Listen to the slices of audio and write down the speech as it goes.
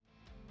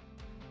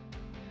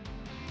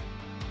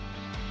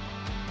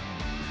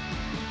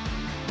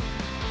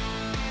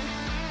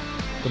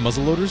the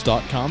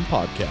muzzleloaders.com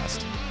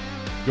podcast,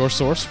 your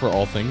source for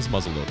all things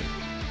muzzleloading.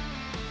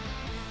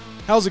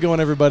 How's it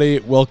going, everybody?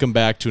 Welcome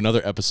back to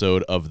another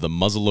episode of the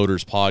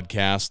Muzzleloaders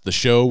podcast, the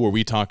show where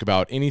we talk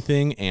about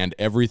anything and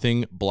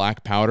everything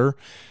black powder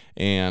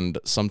and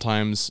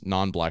sometimes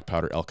non-black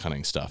powder elk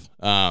hunting stuff.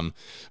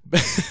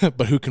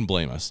 But who can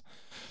blame us?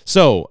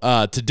 So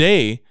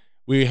today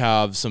we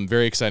have some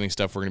very exciting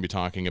stuff we're going to be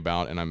talking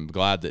about, and I'm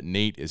glad that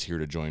Nate is here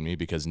to join me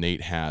because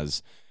Nate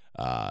has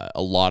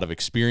a lot of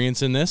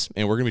experience in this,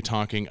 and we're going to be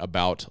talking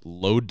about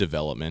load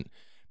development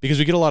because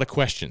we get a lot of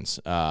questions.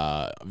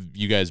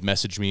 You guys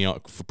message me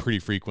pretty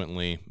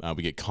frequently.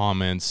 We get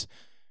comments.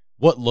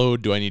 What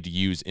load do I need to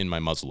use in my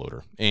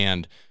muzzleloader?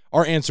 And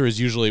our answer is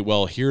usually,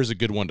 well, here's a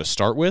good one to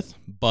start with,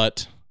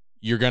 but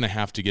you're going to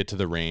have to get to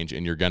the range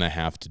and you're going to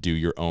have to do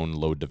your own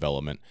load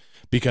development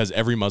because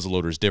every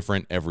muzzleloader is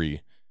different.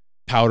 Every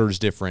powder is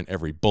different.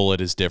 Every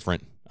bullet is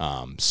different.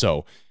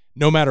 So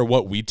no matter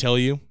what we tell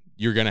you,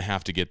 you're going to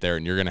have to get there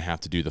and you're going to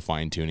have to do the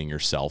fine tuning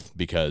yourself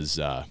because,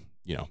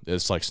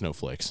 it's like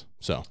snowflakes.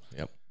 So,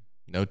 yep.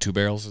 No two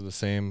barrels are the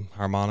same.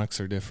 Harmonics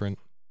are different.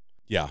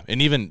 Yeah.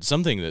 And even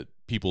something that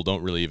people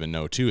don't really even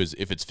know too is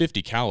if it's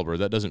 50 caliber,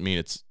 that doesn't mean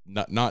it's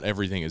not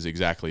everything is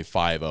exactly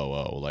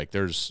 500. Like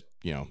there's,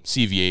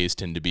 CVAs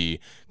tend to be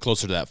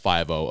closer to that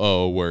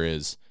 500,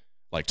 whereas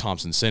like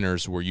Thompson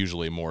Centers were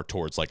usually more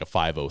towards like a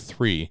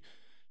 503.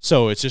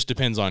 So it just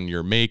depends on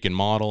your make and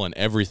model, and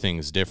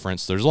everything's different.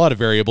 So there's a lot of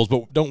variables,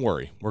 but don't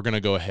worry. We're going to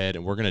go ahead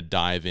and we're going to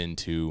dive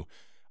into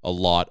a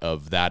lot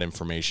of that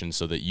information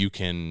so that you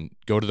can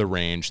go to the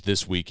range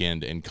this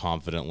weekend and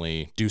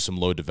confidently do some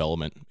load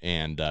development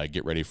and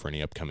get ready for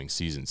any upcoming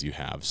seasons you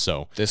have.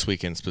 So this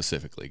weekend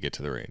specifically, get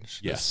to the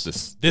range.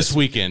 Yes, this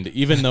weekend,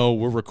 even though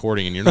we're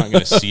recording and you're not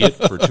going to see it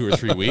for 2 or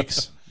 3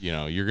 weeks,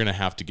 you're going to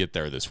have to get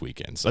there this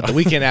weekend. So. But the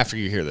weekend after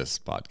you hear this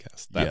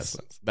podcast,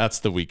 that's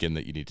the weekend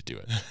that you need to do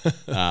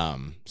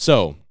it.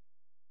 So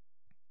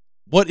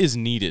what is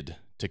needed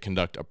to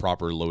conduct a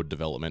proper load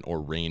development or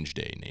range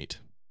day, Nate?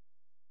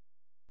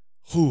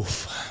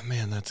 Oof,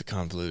 man, that's a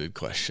convoluted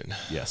question.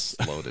 Yes.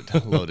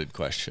 Loaded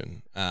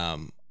question.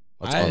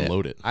 Let's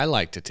unload it. I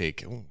like to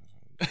take,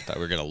 I thought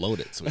we were going to load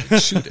it so we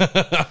could shoot it.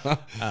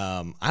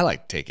 I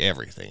like to take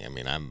everything. I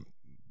mean, I'm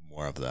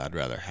more of the, I'd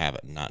rather have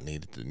it and not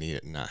need it than need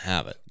it and not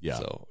have it. Yeah.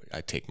 So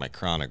I take my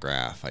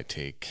chronograph, I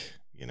take,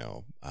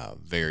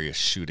 various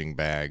shooting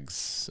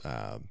bags,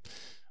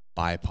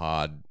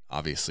 bipod,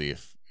 obviously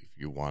if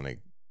you want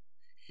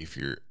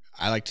to,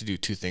 I like to do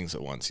two things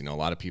at once. A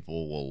lot of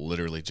people will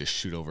literally just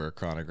shoot over a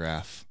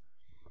chronograph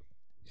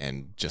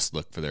and just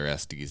look for their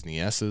SDs and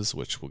ESs,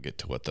 which we'll get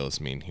to what those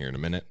mean here in a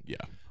minute.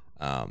 Yeah.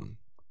 And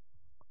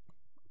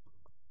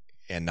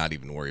not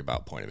even worry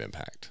about point of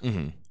impact.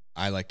 Mm-hmm.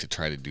 I like to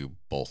try to do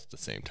both at the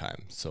same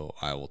time. So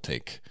I will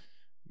take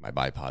my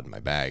bipod in my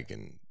bag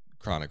and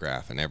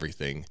chronograph and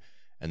everything,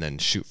 and then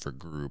shoot for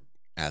group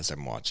as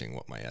I'm watching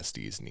what my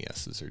SDs and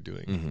ESs are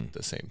doing at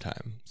the same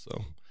time.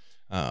 So...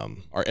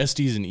 are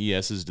SDs and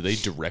ESs, do they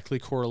directly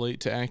correlate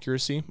to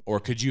accuracy?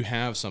 Or could you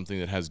have something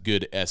that has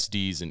good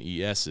SDs and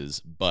ESs,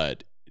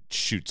 but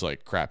shoots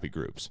like crappy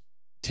groups?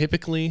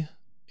 Typically,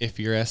 if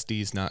your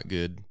SD is not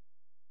good,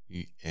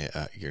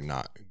 you're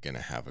not going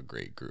to have a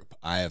great group.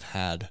 I have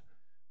had,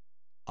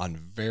 on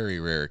very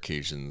rare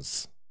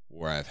occasions,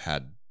 where I've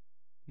had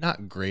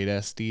not great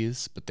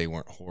SDs, but they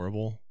weren't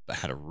horrible, but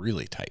had a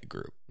really tight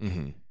group.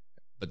 Mm-hmm.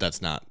 But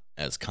that's not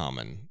as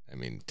common. I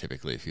mean,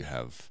 typically if you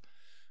have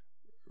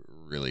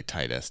really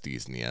tight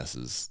SDs and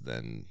ESs,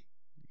 then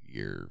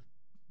your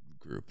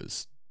group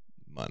is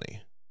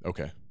money.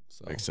 Okay.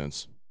 So makes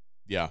sense.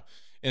 Yeah.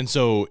 And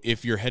so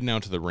if you're heading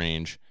out to the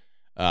range,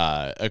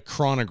 a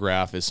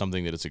chronograph is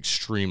something that is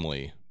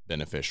extremely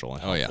beneficial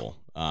and helpful.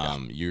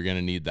 You're going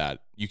to need that.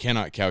 You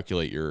cannot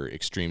calculate your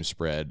extreme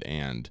spread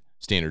and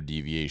standard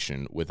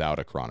deviation without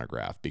a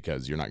chronograph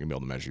because you're not going to be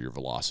able to measure your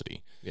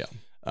velocity. Yeah.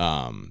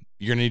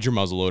 You're going to need your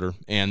muzzleloader.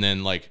 And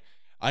then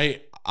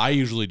I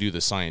usually do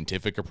the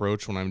scientific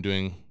approach when I'm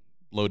doing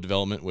load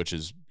development, which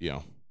is,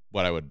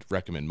 what I would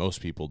recommend most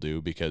people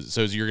do because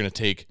you're going to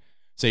take,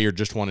 say you're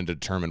just wanting to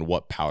determine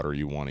what powder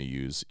you want to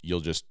use. You'll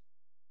just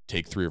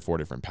take 3 or 4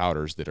 different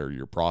powders that are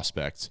your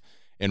prospects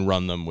and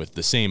run them with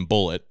the same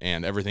bullet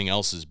and everything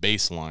else is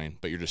baseline,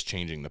 but you're just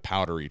changing the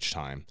powder each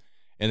time.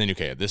 And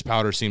then, this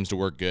powder seems to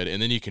work good. And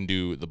then you can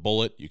do the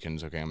bullet. You can,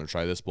 I'm going to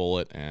try this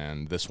bullet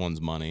and this one's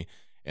money.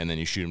 And then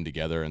you shoot them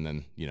together and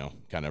then,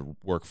 kind of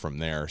work from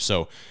there.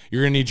 So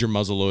you're going to need your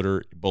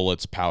muzzleloader,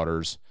 bullets,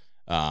 powders,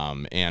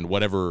 and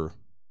whatever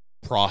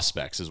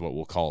prospects is what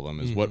we'll call them,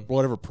 is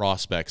whatever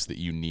prospects that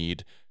you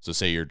need. So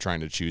say you're trying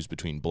to choose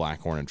between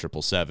Blackhorn and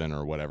 777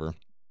 or whatever,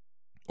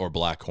 or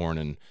Blackhorn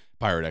and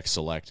Pirate X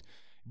Select,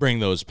 bring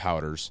those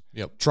powders.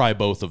 Yep. Try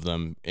both of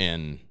them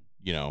and,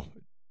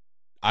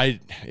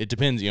 it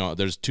depends,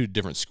 there's 2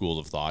 different schools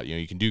of thought.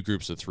 You can do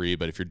groups of 3,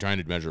 but if you're trying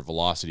to measure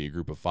velocity, a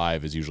group of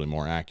 5 is usually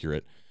more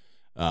accurate.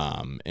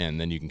 And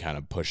then you can kind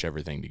of push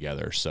everything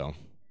together. So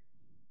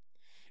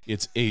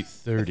it's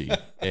 8:30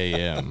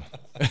 a.m.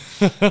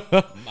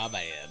 My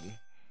bad.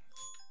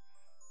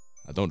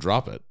 Don't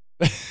drop it.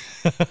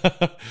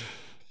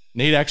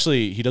 Nate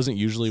actually, he doesn't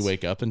usually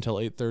wake up until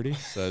 8:30.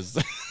 So it's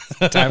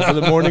Time for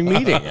the morning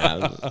meeting.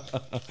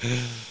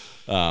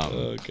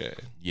 Okay.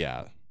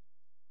 Yeah.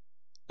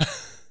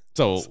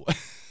 So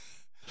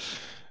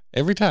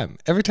every time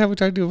we try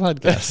to do a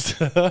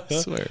podcast, I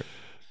swear.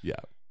 Yeah.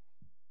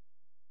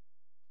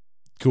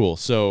 Cool.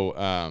 So,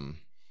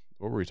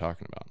 what were we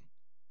talking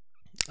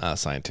about?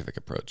 Scientific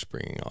approach,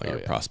 bringing all your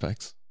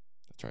prospects.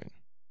 That's right.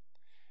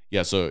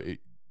 Yeah. So,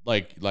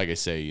 like I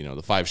say,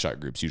 the 5-shot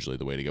group's usually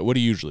the way to go. What do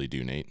you usually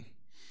do, Nate?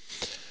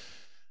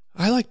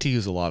 I like to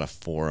use a lot of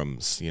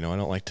forums. I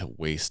don't like to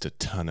waste a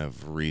ton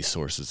of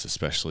resources,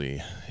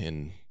 especially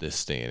in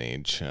this day and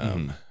age.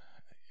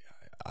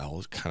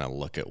 I'll kind of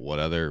look at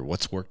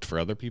what's worked for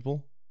other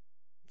people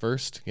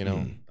first.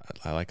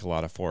 I like a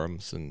lot of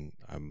forums, and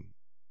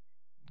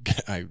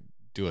I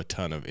do a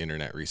ton of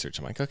internet research.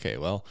 I'm like, okay,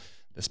 well,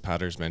 this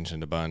powder's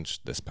mentioned a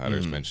bunch. This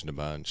powder's mentioned a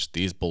bunch.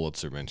 These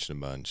bullets are mentioned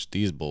a bunch.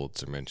 These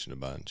bullets are mentioned a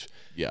bunch.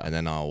 Yeah. And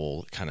then I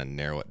will kind of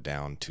narrow it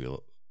down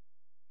to,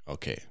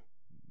 okay,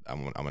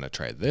 I'm going to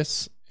try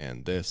this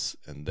and this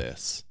and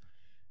this.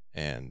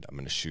 And I'm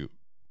going to shoot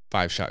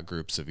 5-shot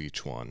groups of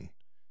each one,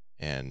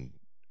 and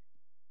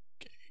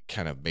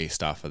kind of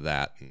based off of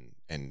that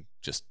and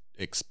just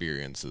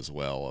experience as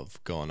well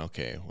of going,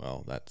 okay,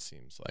 well, that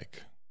seems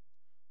like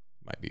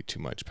might be too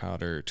much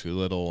powder or too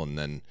little. And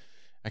then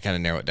I kind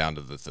of narrow it down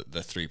to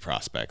the 3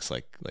 prospects,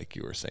 like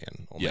you were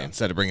saying. Only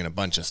instead of bringing a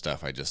bunch of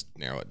stuff, I just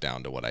narrow it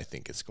down to what I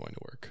think is going to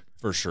work.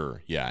 For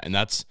sure. Yeah. And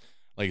that's,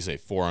 like you say,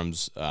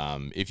 forums.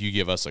 If you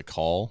give us a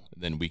call,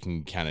 then we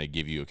can kind of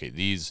give you, okay,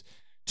 these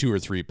 2 or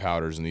 3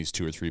 powders and these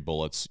 2 or 3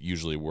 bullets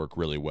usually work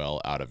really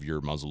well out of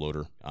your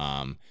muzzleloader.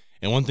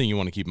 And one thing you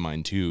want to keep in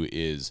mind too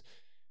is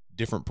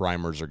different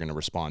primers are going to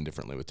respond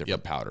differently with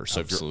different powders.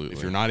 So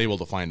if you're not able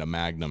to find a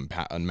Magnum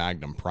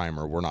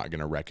primer, we're not going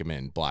to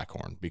recommend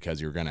Blackhorn,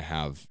 because you're going to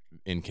have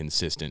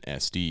inconsistent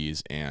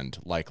SDs and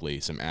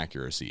likely some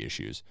accuracy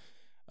issues.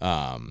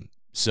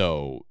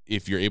 So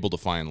if you're able to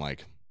find,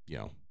 like,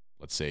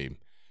 let's say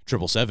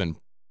 777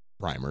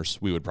 primers,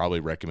 we would probably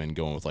recommend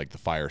going with like the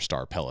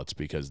Firestar pellets,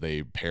 because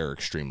they pair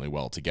extremely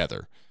well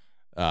together.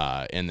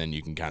 And then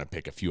you can kind of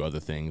pick a few other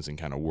things and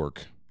kind of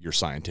work your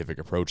scientific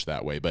approach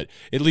that way. But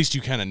at least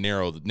you kind of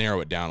narrow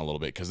it down a little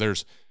bit, because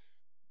there's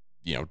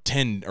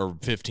 10 or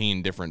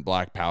 15 different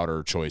black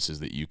powder choices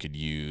that you could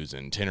use,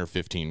 and 10 or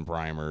 15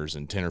 primers,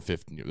 and 10 or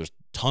 15, there's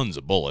tons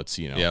of bullets,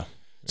 Yeah.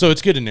 So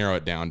it's good to narrow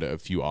it down to a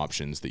few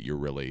options that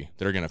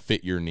that are going to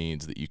fit your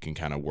needs, that you can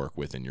kind of work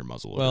with in your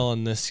muzzleloader. Well,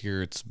 and this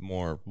year it's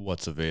more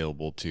what's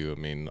available too. I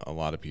mean, a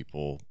lot of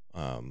people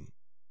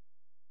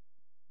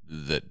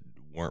that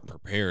weren't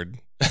prepared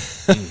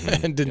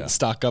and didn't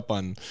stock up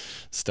on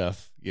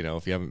stuff.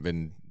 If you haven't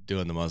been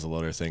doing the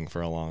muzzleloader thing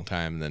for a long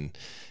time, then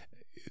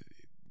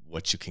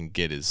what you can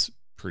get is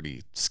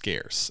pretty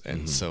scarce.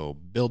 And so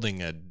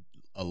building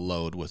a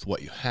load with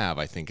what you have,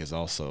 I think, is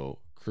also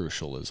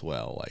crucial as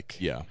well. Like,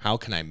 how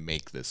can I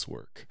make this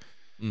work?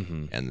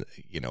 And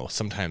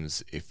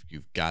sometimes if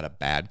you've got a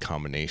bad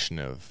combination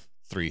of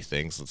 3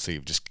 things, let's say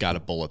you've just got a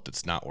bullet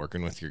that's not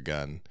working with your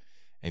gun,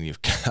 and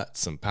you've got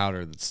some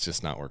powder that's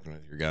just not working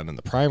with your gun, and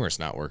the primer's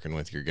not working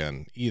with your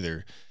gun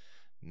either,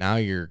 now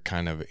you're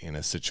kind of in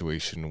a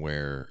situation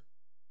where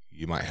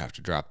you might have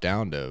to drop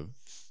down to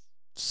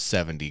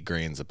 70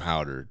 grains of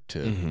powder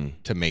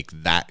to make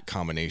that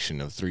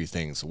combination of 3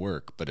 things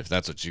work. But if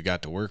that's what you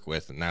got to work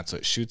with, and that's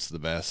what shoots the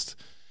best,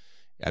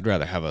 I'd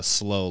rather have a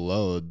slow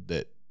load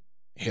that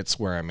hits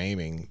where I'm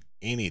aiming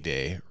any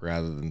day,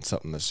 rather than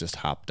something that's just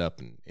hopped up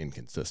and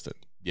inconsistent.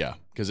 Yeah,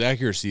 because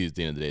accuracy at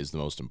the end of the day is the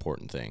most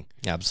important thing.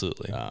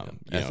 Absolutely.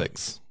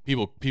 Ethics.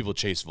 People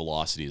chase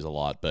velocities a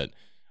lot, but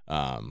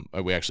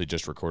we actually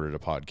just recorded a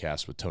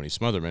podcast with Tony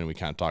Smotherman. We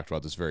kind of talked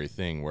about this very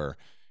thing where,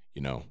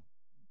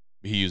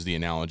 he used the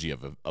analogy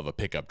of a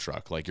pickup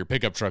truck. Like, your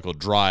pickup truck will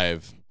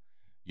drive,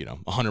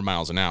 100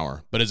 miles an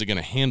hour, but is it going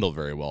to handle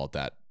very well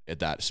at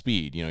that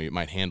speed? It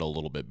might handle a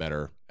little bit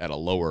better at a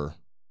lower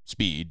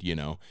speed,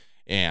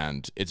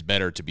 and it's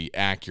better to be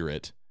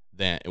accurate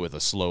than with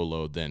a slow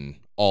load than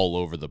all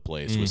over the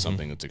place with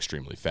something that's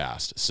extremely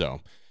fast.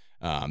 So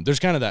there's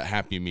kind of that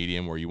happy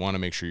medium where you want to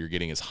make sure you're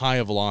getting as high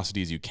a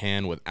velocity as you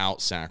can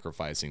without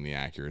sacrificing the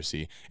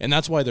accuracy. And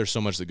that's why there's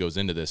so much that goes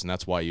into this, and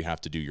that's why you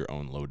have to do your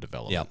own load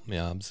development.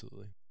 Yeah,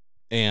 absolutely.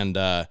 And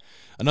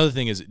another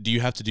thing is, do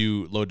you have to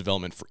do load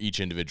development for each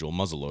individual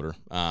muzzleloader?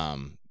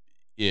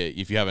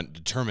 If you haven't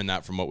determined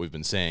that from what we've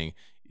been saying,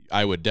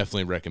 I would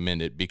definitely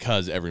recommend it,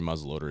 because every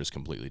muzzleloader is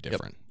completely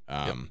different.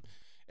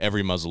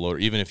 Every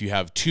muzzleloader, even if you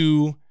have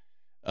 2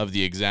 of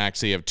the exact,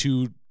 say you have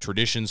 2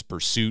 Traditions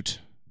Pursuit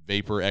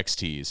Vapor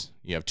XTs,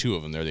 you have 2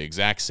 of them, they're the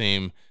exact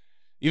same,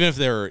 even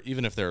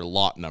if their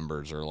lot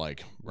numbers are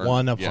like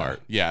 1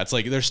 apart. Yeah, it's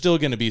like there's still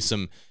going to be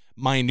some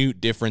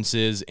minute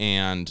differences,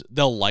 and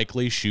they'll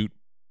likely shoot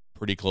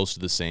pretty close to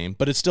the same,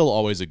 but it's still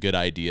always a good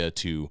idea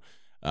to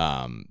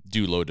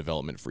do load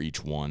development for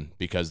each one,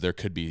 because there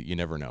could be, you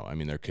never know. I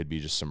mean, there could be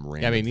just some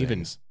random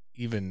things.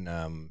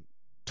 even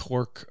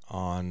torque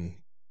on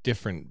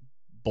different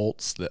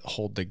bolts that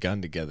hold the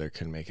gun together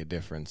can make a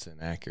difference in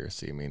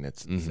accuracy. I mean,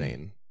 it's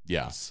insane.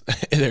 Yeah.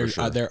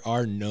 There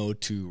are no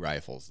two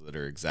rifles that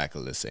are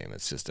exactly the same.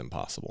 It's just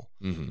impossible.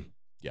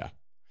 Yeah.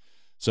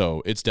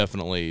 So it's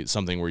definitely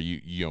something where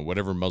you know,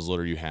 whatever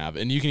muzzleloader you have,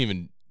 and you can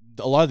even,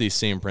 a lot of these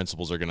same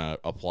principles are going to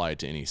apply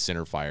to any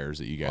center fires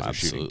that you guys are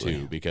shooting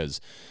too,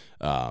 because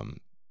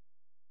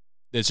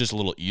it's just a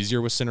little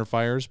easier with center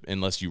fires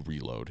unless you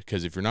reload.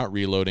 Because if you're not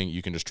reloading,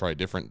 you can just try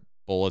different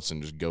bullets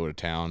and just go to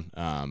town.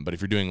 But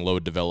if you're doing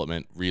load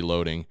development,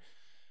 reloading,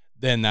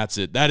 then that's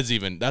it.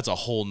 That's a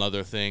whole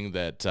nother thing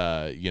that,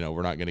 you know,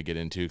 we're not going to get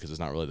into because it's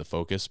not really the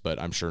focus, but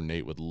I'm sure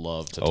Nate would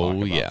love to talk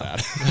about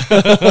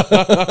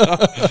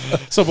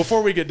that. So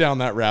before we get down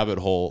that rabbit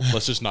hole,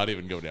 let's just not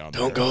even go down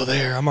there. Don't go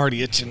there. I'm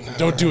already itching.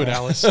 Don't do it,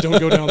 Alice. Don't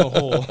go down the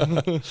hole.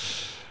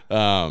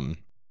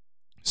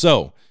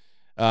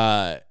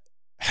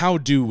 How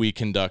do we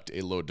conduct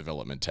a load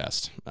development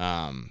test?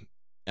 And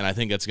I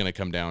think that's going to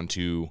come down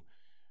to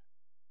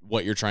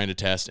what you're trying to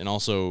test, and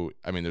also,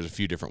 I mean, there's a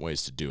few different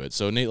ways to do it.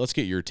 So, Nate, let's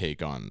get your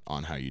take on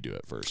how you do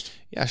it first.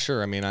 Yeah,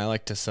 sure. I mean, I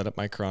like to set up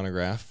my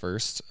chronograph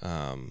first,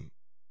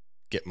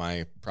 get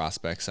my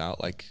prospects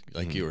out, like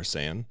you were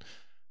saying,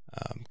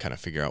 kind of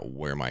figure out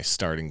where my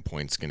starting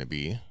point's going to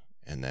be,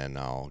 and then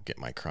I'll get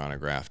my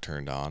chronograph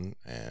turned on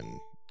and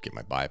get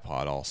my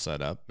bipod all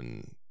set up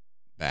and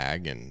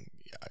bag, and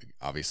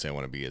obviously I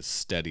want to be as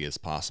steady as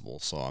possible,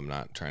 so I'm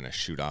not trying to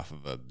shoot off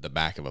of the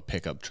back of a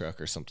pickup truck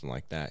or something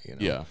like that, you know.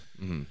 Yeah.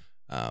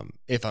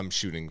 If I'm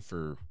shooting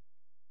for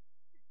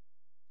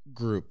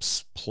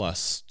groups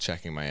plus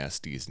checking my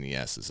SDs and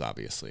ESs,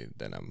 obviously,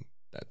 then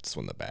that's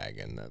when the bag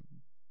and the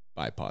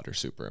bipod are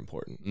super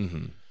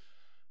important.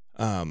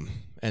 And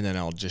then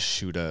I'll just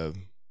shoot a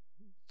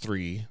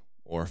 3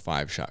 or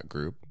 5 shot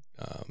group,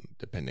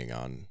 depending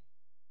on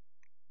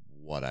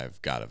what I've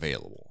got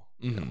available.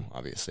 You know,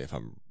 obviously, if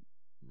I'm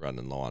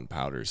running low on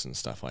powders and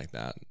stuff like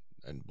that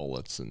and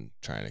bullets and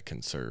trying to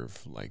conserve,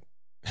 like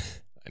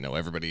I know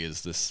everybody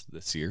is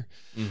this year,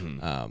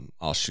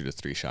 I'll shoot a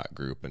 3-shot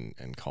group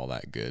and call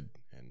that good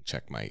and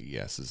check my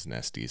ESs and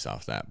SDs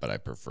off that, but I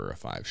prefer a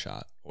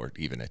 5-shot or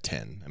even a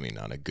 10. I mean,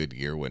 on a good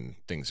year when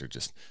things are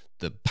just,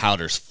 the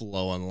powder's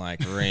flowing like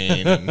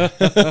rain and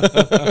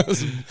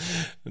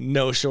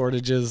no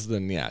shortages,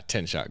 then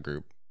 10-shot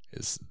group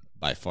is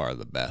by far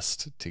the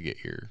best to get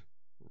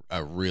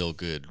a real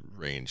good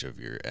range of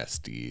your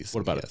SDs.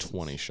 What about a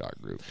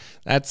 20-shot group?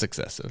 That's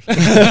excessive. What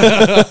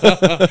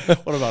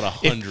about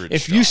 100?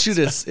 If you shoot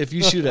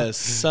a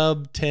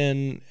sub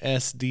 10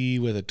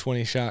 SD with a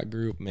 20-shot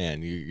group,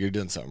 man, you're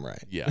doing something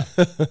right. Yeah.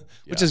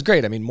 Which is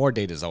great. I mean, more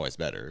data is always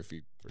better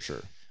for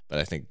sure. But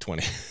I think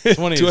 20 is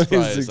probably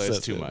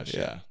too much.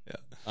 Yeah.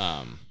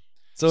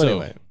 So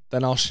anyway,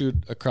 then I'll shoot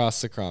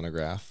across the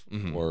chronograph,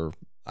 or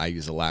I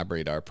use a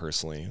LabRadar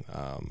personally.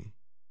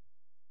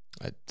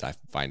 I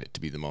find it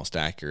to be the most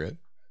accurate.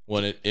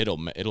 Well, it'll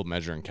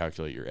measure and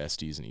calculate your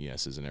SDs and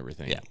ESs and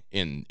everything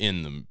in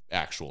the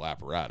actual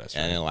apparatus.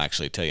 Right? And it'll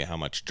actually tell you how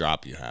much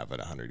drop you have at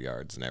 100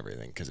 yards and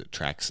everything, because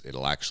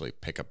it'll actually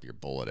pick up your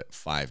bullet at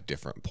 5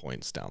 different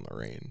points down the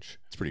range.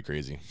 It's pretty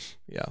crazy.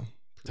 Yeah.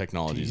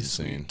 Technology is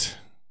insane.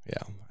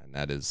 Yeah. And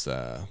that is,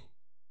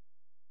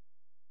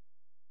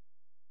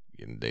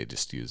 they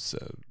just use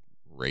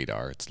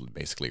radar. It's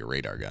basically a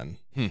radar gun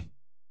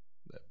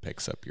that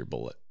picks up your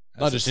bullet.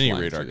 Not just any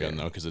radar gun,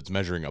 though, because it's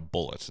measuring a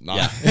bullet.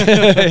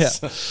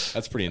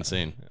 That's pretty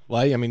insane.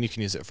 Well, I mean, you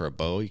can use it for a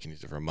bow. You can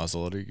use it for a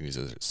muzzleloader. You can use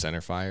it as a center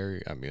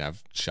fire. I mean,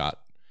 I've shot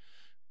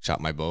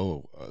my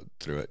bow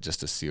through it just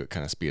to see what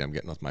kind of speed I'm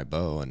getting with my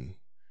bow, and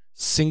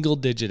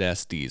single-digit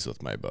SDs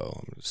with my bow.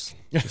 I'm just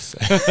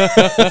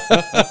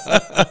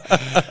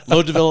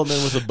load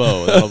development with a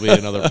bow. That'll be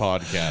another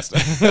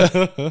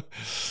podcast.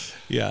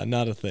 Yeah,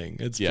 not a thing.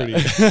 It's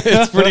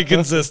pretty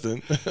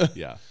consistent.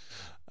 Yeah.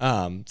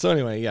 So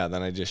anyway,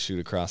 then I just shoot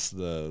across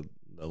the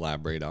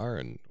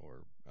LabRadar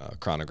or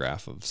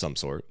chronograph of some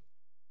sort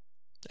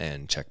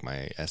and check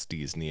my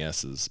SDs and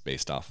ESs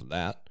based off of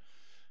that,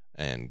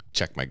 and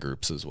check my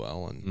groups as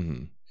well.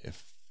 And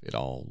if it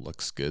all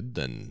looks good,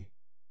 then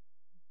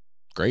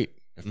great.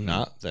 If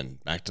not, then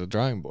back to the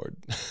drawing board.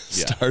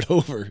 Start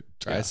over.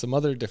 Try some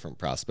other different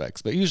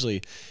prospects. But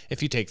usually,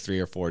 if you take 3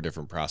 or 4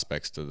 different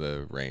prospects to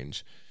the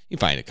range, you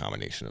find a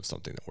combination of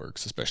something that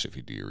works, especially if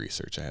you do your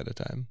research ahead of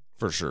time.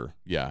 For sure.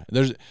 Yeah.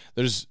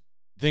 There's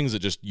things that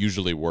just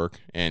usually work,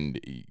 and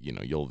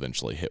you'll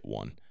eventually hit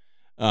one.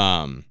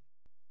 Load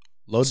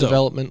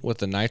development with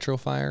the nitro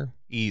fire,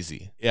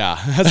 easy. Yeah.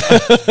 I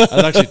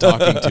was actually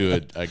talking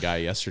to a guy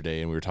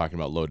yesterday, and we were talking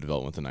about load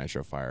development with the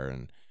nitro fire,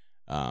 and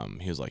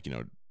he was like,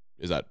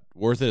 is that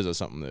worth it? Is that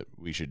something that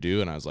we should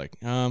do? And I was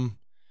like,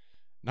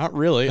 not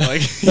really.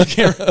 Like, you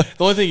can't. The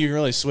only thing you can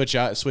really switch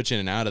in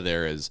and out of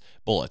there is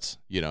bullets.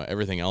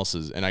 Everything else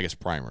is, and I guess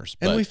primers.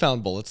 And we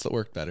found bullets that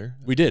worked better.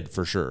 We did,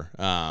 for sure.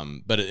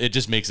 But it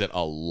just makes it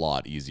a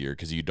lot easier,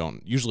 because you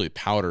don't usually,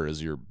 powder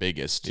is your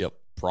biggest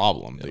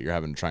problem that you're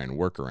having to try and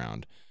work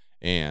around,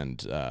 and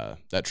that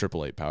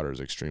 888 powder is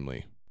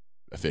extremely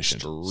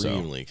efficient,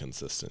 extremely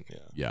consistent.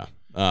 Yeah.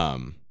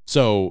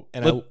 So,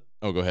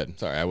 Oh, go ahead.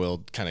 Sorry, I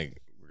will kind of.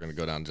 We're gonna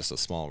go down just a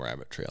small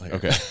rabbit trail here.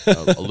 Okay,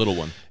 a little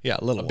one. Yeah,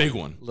 a little, big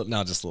one.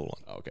 No, just a little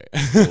one. Okay,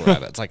 Little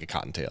rabbit. It's like a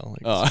cottontail.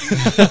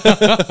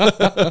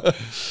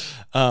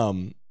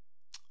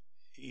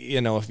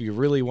 If you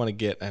really want to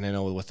get, and I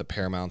know with the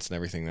Paramounts and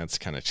everything, that's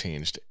kind of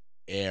changed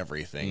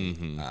everything.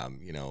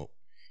 Mm-hmm.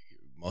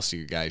 Most of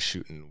you guys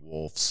shooting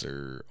Wolves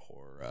or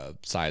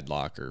side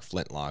lock or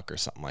flintlock or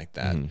something like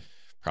that,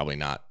 probably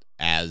not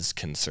as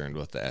concerned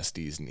with the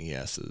SDs and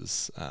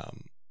ESs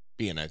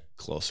being a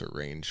closer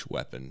range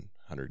weapon,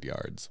 100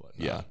 yards,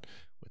 whatnot,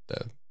 with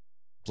the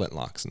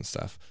flintlocks and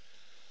stuff.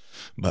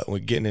 But we're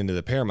getting into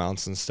the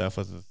Paramounts and stuff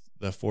with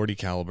the 40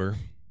 caliber,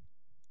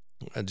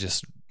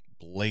 just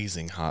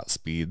blazing hot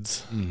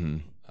speeds.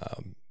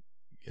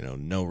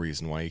 No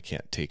reason why you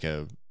can't take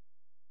a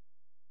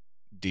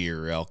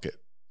deer or elk at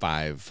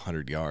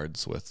 500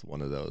 yards with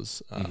one of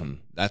those.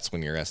 That's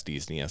when your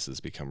SDs and ESs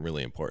become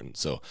really important.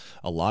 So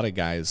a lot of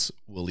guys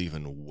will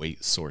even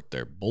weight sort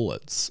their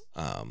bullets,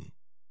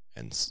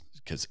 and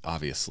because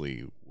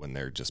obviously when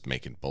they're just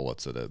making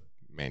bullets at a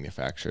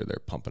manufacturer,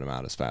 they're pumping them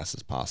out as fast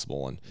as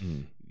possible, and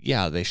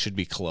they should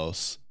be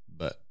close.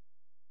 But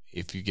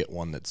if you get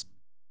one that's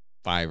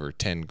 5 or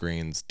 10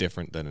 grains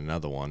different than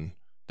another one,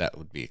 that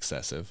would be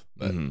excessive.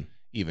 But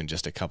even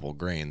just a couple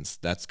grains,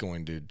 that's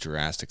going to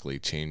drastically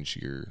change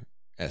your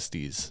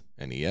SDs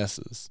and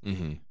ESs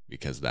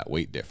because of that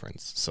weight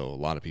difference. So a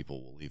lot of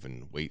people will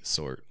even weight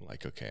sort,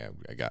 like, okay,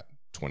 I got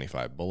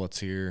 25 bullets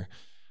here.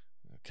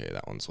 Okay,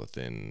 that one's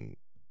within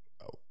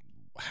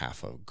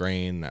half a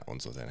grain. That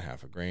one's within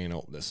half a grain.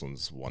 Oh, this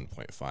one's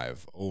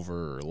 1.5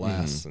 over or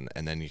less.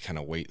 And then you kind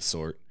of weight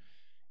sort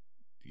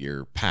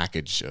your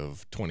package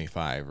of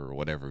 25 or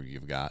whatever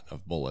you've got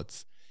of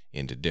bullets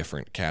into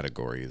different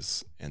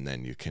categories, and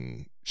then you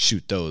can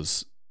shoot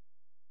those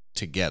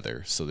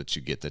together so that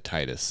you get the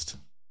tightest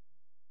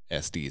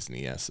SDs and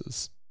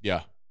ESs.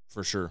 Yeah,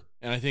 for sure.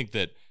 And I think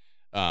that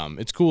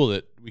it's cool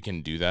that we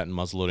can do that in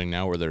muzzleloading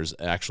now, where there's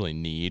actually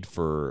need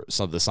for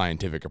some of the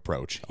scientific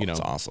approach. It's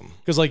awesome.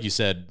 Because like you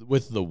said,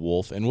 with the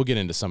Wolf, and we'll get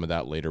into some of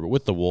that later, but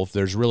with the Wolf,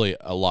 there's really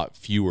a lot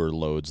fewer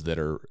loads that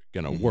are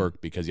going to work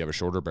because you have a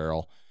shorter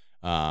barrel.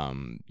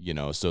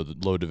 So the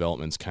load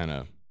development's kind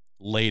of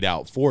laid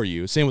out for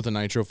you. Same with the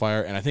nitro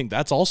fire. And I think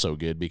that's also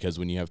good because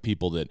when you have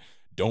people that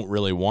don't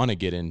really want to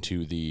get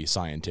into the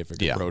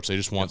scientific approach, they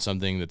just want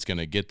something that's going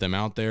to get them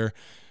out there,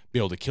 be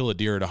able to kill a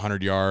deer at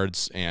 100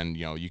 yards. And,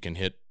 you can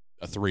hit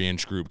a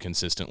 3-inch group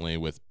consistently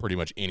with pretty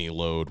much any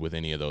load with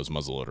any of those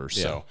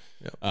muzzleloaders.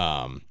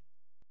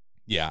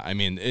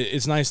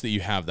 It's nice that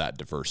you have that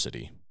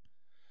diversity.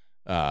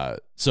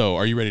 So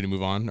are you ready to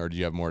move on, or do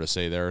you have more to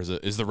say there?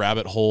 Is the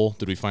rabbit hole,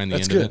 did we find the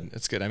end of it?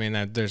 That's good. I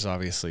mean, there's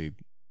obviously,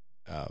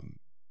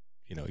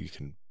 you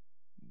can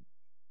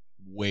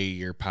weigh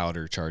your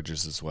powder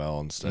charges as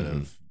well instead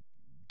of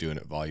doing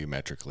it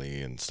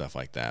volumetrically and stuff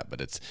like that.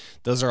 But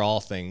those are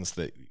all things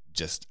that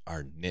just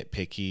are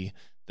nitpicky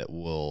that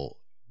will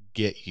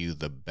get you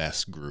the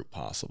best group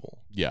possible.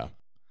 Yeah.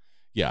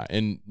 Yeah,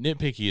 and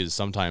nitpicky is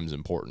sometimes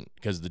important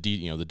because the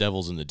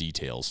devil's in the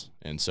details,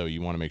 and so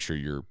you want to make sure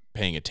you're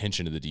paying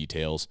attention to the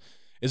details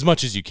as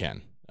much as you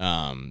can.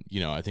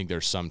 I think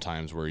there's some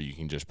times where you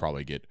can just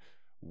probably get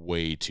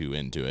way too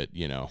into it.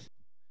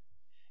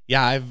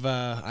 Yeah,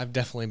 I've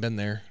definitely been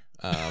there.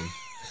 I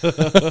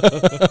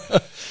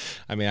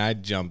mean, I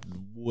jumped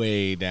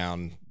way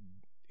down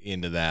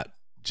into that,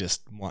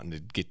 just wanting to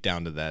get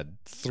down to that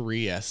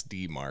 3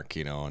 SD mark,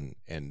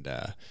 and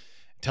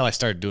until I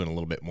started doing a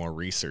little bit more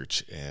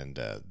research and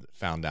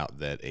found out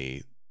that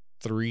a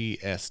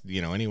 3S,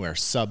 anywhere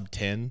sub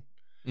 10,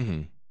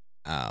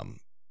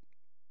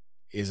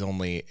 is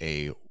only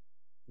a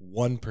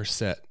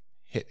 1%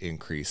 hit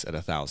increase at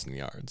 1,000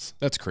 yards.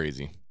 That's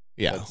crazy.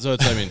 Yeah. So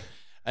it's,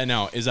 and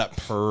now is that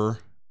per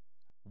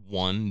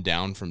 1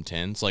 down from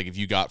 10? So like if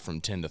you got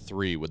from 10 to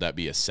 3, would that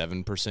be a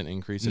 7%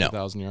 increase in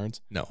 1,000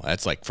 yards? No,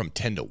 that's like from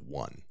 10 to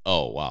 1.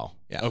 Oh, wow.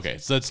 Yeah. Okay.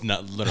 So that's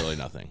not literally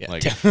nothing. Yeah.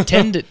 Like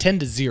 10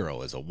 to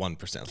 0 is a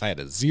 1%. If I had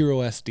a 0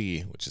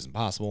 SD, which is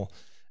impossible,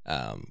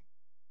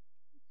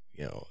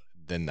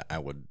 then I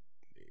would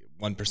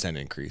 1%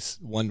 increase,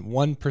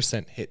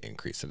 1% hit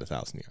increase at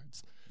 1,000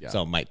 yards. Yeah.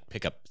 So I might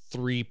pick up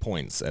 3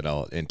 points at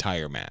an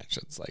entire match.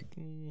 It's like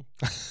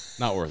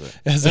not worth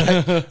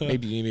it.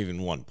 Maybe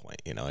even 1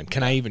 point, and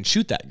can I even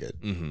shoot that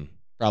good?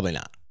 Probably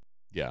not.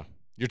 Yeah.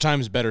 Your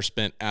time's better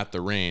spent at the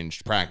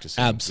range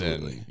practicing.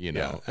 Absolutely. Than,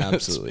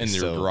 absolutely. in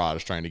your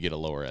garage trying to get a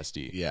lower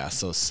SD. Yeah.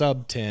 So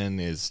sub 10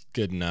 is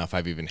good enough.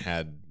 I've even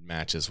had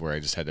matches where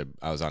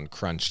I was on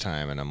crunch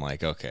time and I'm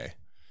like, okay,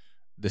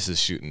 this is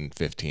shooting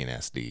 15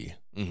 SD,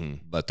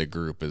 but the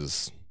group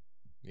is,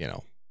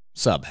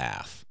 sub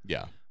half.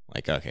 Yeah.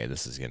 Like, okay,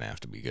 this is going to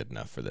have to be good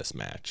enough for this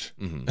match.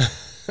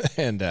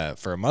 And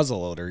for a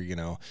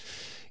muzzleloader,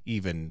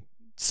 even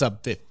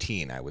sub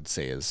 15, I would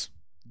say is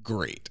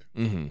great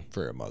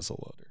for a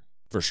muzzleloader.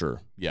 For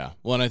sure. Yeah.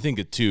 Well, and I think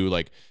it too,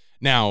 like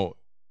now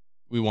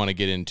we want to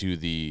get into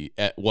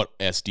what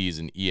SDs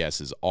and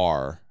ESs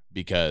are,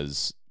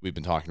 because we've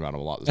been talking about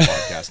them a lot this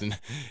podcast, and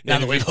Now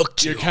that we've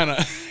hooked you're you. kind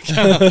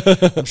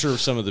of, I'm sure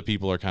some of the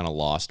people are kind of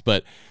lost,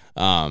 but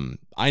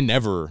I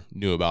never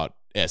knew about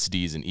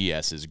SDs and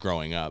ESs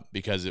growing up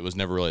because it was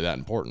never really that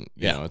important.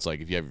 You know, it's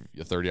like if you have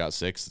a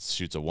 30-06, it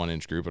shoots a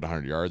 1-inch group at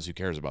 100 yards, who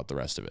cares about the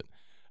rest of it?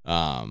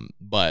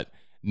 But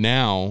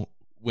now,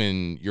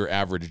 when your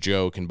average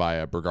Joe can buy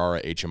a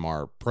Bergara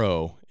HMR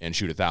Pro and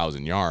shoot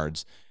 1,000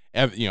 yards,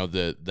 you know,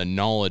 the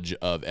knowledge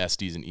of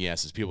SDs and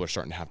ESs, people are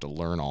starting to have to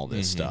learn all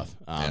this stuff.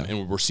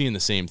 And we're seeing the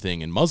same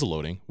thing in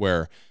muzzleloading,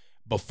 where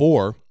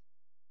before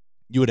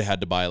you would have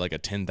had to buy like a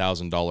 $10,000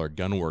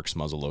 Gunworks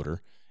muzzleloader,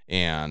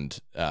 and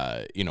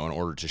you know, in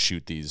order to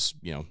shoot these,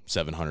 you know,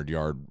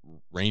 700-yard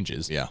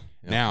ranges. Yeah.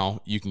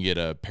 Now you can get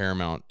a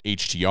Paramount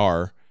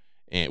HTR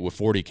with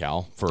 40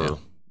 cal for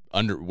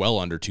under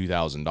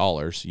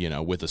 $2,000, you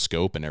know, with a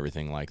scope and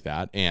everything like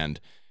that, and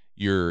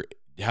you're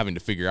having to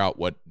figure out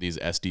what these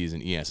SDs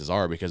and ESs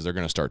are because they're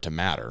going to start to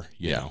matter.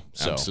 You know?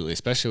 So, absolutely,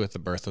 especially with the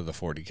birth of the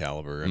 40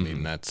 caliber. I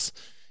mean, that's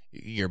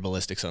your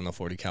ballistics on the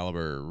 40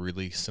 caliber are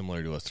really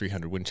similar to a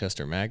 300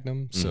 Winchester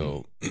Magnum.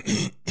 So,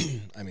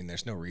 I mean,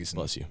 there's no reason.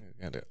 Bless you.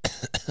 Got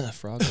a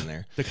frog in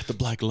there. They got the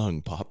black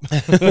lung pop.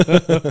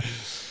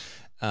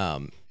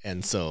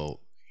 And so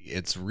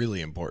it's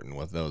really important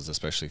with those,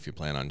 especially if you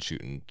plan on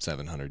shooting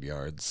 700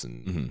 yards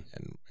and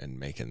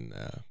making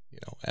you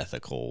know,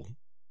 ethical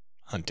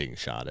hunting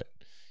shot at,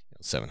 you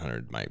know,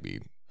 700 might be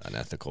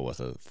unethical with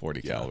a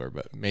 40 caliber,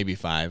 but maybe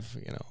 5,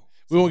 you know.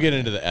 We won't get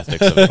into the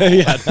ethics of it all.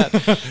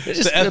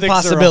 Just the ethics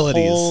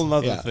possibilities. are a whole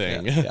nother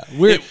thing.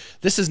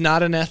 This is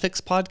not an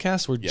ethics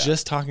podcast. We're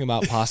just talking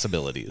about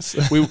possibilities.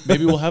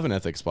 Maybe we'll have an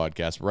ethics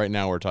podcast. Right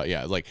now we're talking,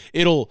 like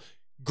it'll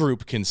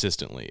group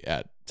consistently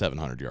at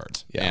 700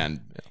 yards.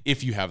 And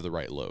if you have the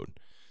right load.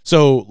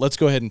 So let's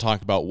go ahead and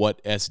talk about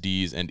what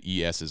SDs and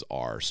ESs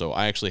are. So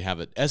I actually have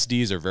it.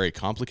 SDs are very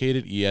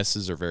complicated.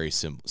 ESs are very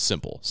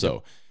simple.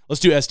 So let's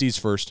do SDs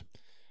first.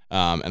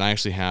 And I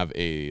actually have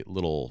a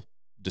little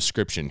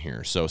description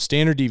here. So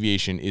standard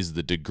deviation is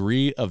the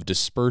degree of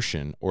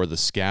dispersion or the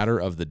scatter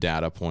of the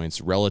data points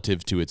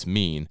relative to its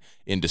mean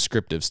in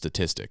descriptive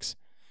statistics.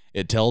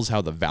 It tells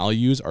how the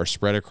values are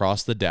spread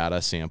across the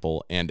data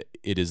sample, and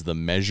it is the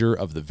measure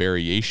of the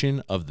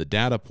variation of the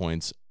data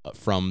points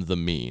from the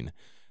mean.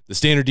 The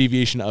standard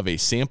deviation of a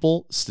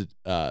sample,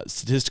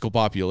 statistical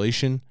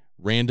population,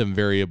 random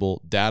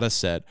variable, data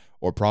set,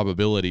 or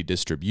probability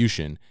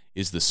distribution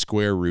is the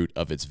square root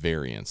of its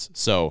variance.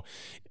 So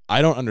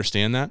I don't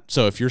understand that.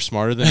 So if you're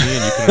smarter than me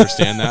and you can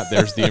understand that,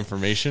 there's the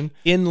information.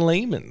 In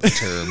layman's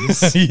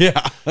terms,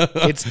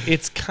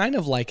 it's kind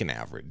of like an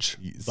average,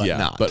 but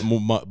not. But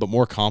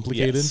more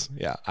complicated. Yes.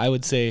 Yeah, I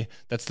would say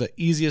that's the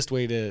easiest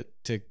way to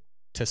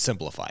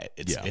simplify it.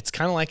 It's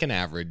kind of like an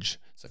average.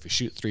 So if you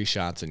shoot 3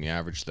 shots and you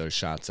average those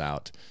shots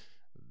out,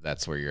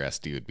 that's where your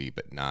SD would be,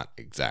 but not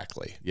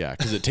exactly. Yeah,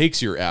 because it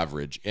takes your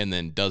average and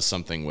then does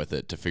something with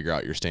it to figure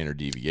out your standard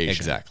deviation.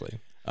 Exactly.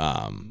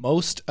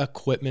 Most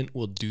equipment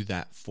will do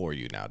that for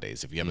you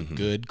nowadays. If you have a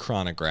good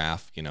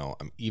chronograph, you know,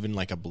 even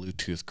like a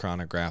Bluetooth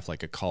chronograph,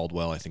 like a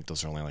Caldwell, I think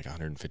those are only like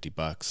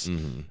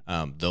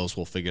 $150. Those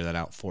will figure that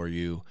out for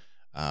you.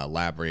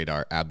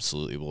 LabRadar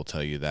absolutely will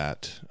tell you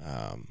that.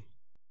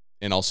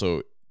 And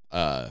also,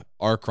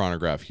 our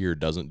chronograph here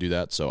doesn't do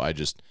that, so I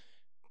just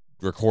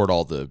record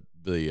all the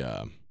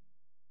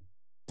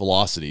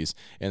velocities,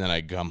 and then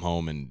I come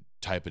home and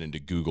type it into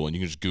Google, and you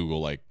can just Google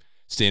like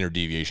standard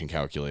deviation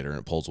calculator, and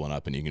it pulls one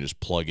up, and you can just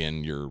plug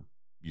in your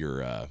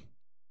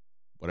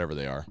whatever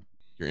they are,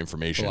 your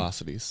information.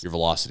 Velocities. Your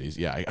velocities.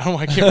 Yeah,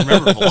 I can't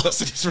remember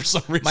velocities for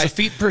some reason. My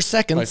feet per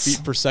second. My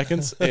feet per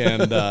seconds.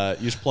 And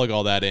you just plug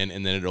all that in,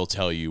 and then it'll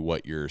tell you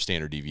what your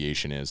standard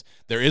deviation is.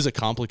 There is a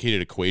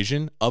complicated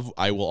equation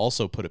I will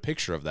also put a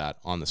picture of that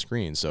on the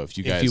screen. So if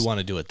you guys want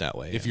to do it that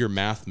way. If you're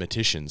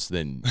mathematicians,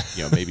 then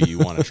maybe you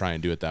want to try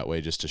and do it that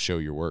way just to show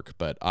your work.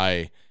 But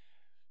I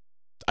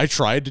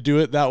tried to do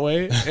it that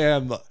way,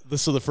 and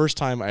so the first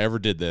time I ever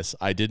did this,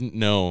 I didn't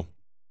know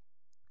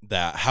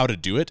how to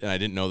do it, and I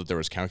didn't know that there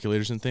was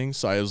calculators and things.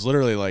 So I was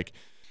literally like,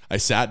 I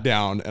sat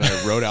down and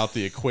I wrote out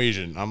the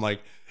equation. I'm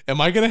like,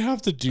 am I gonna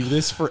have to do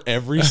this for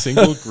every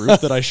single group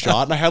that I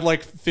shot? And I had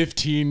like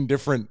 15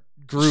 different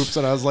groups,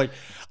 and I was like,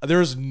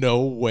 there's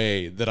no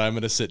way that I'm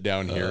gonna sit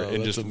down here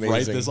and just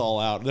write this all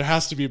out. There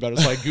has to be better.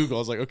 So I Google. I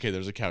was like, okay,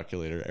 there's a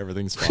calculator.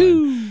 Everything's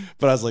fine.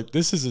 But I was like,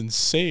 this is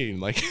insane.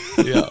 Like,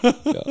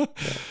 I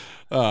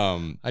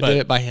did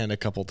it by hand a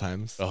couple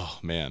times. Oh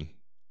man.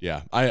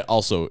 Yeah. I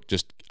also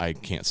I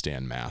can't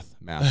stand math.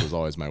 Math was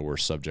always my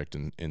worst subject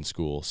in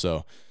school.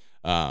 So,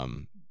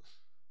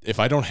 if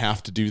I don't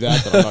have to do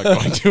that, then I'm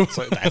not going to.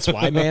 So that's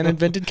why man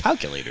invented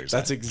calculators.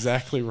 That's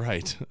exactly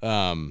right.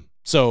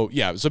 So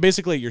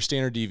basically your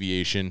standard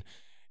deviation,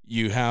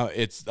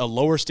 it's a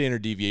lower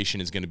standard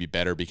deviation is going to be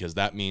better because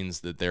that means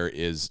that there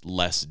is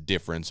less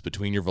difference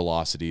between your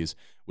velocities,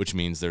 which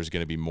means there's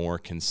going to be more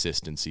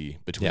consistency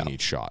between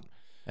each shot.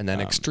 And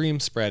then extreme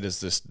spread is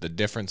the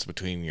difference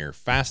between your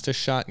fastest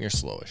shot and your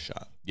slowest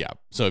shot. Yeah.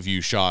 So if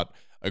you shot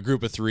a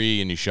group of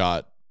 3 and you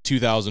shot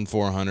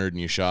 2,400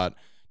 and you shot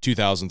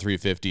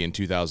 2,350 and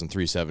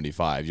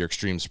 2,375. Your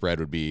extreme spread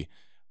would be,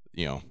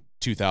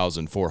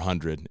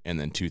 2,400 and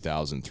then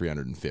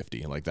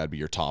 2,350. Like that'd be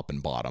your top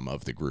and bottom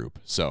of the group.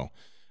 So,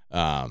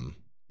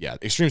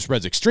 extreme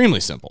spread's extremely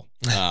simple.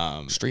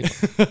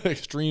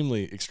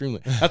 Extremely.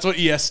 That's what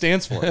ES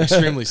stands for.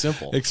 Extremely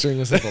simple.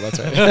 Extremely simple. That's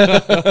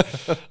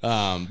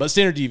right. But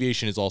standard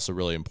deviation is also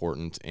really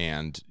important.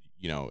 And,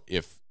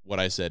 if what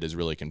I said is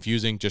really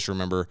confusing, just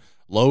remember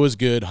low is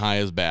good, high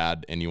is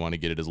bad, and you want to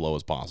get it as low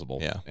as possible.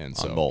 Yeah. And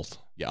so on both.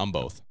 Yeah, on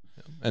both.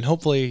 And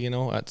hopefully,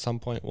 at some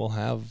point we'll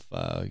have,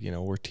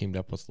 we're teamed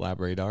up with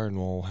LabRadar and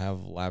we'll have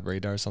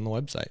LabRadars on the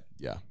website.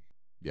 Yeah.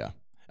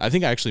 I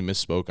think I actually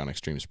misspoke on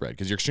extreme spread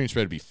because your extreme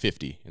spread would be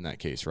 50 in that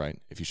case, right?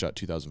 If you shot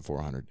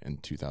 2,400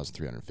 and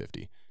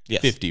 2,350.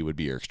 Yes. 50 would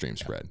be your extreme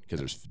spread because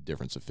there's a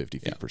difference of 50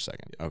 feet per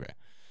second. Okay.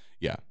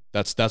 Yeah.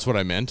 That's what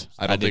I meant.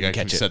 I don't think I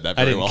actually said that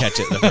very well. I didn't catch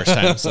it the first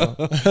time. So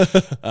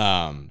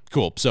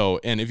cool.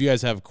 So, and if you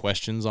guys have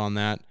questions on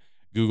that,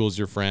 Google's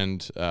your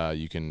friend.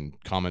 You can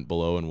comment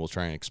below and we'll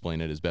try and explain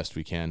it as best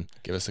we can.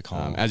 Give us a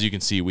call. As you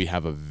can see, we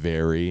have a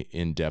very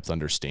in-depth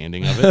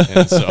understanding of it.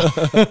 And so,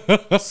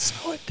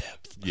 so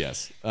in-depth.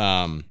 Yes.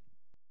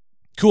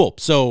 Cool.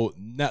 So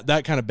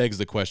that kind of begs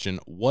the question,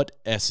 what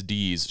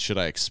SDs should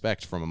I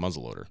expect from a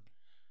muzzleloader?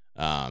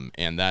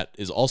 And that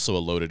is also a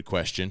loaded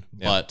question,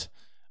 but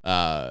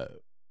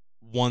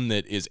one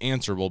that is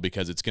answerable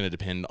because it's going to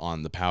depend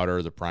on the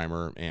powder, the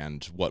primer,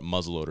 and what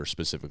muzzleloader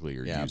specifically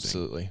you're using.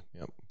 Absolutely.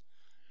 Yep.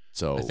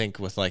 So I think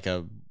with like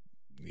a,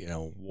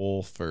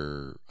 Wolf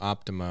or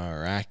Optima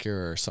or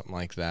Acura or something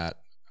like that,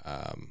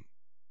 I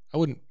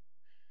wouldn't,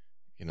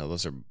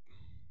 those are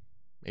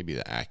maybe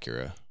the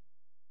Acura.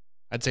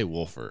 I'd say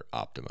Wolf or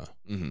Optima.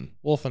 Mm-hmm.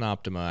 Wolf and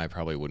Optima, I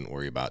probably wouldn't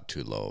worry about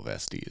too low of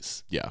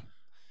SDs. Yeah.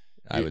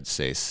 I would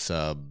say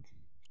sub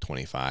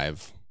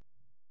 25.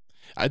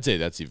 I'd say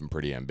that's even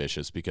pretty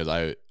ambitious because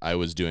I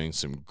was doing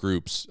some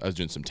groups. I was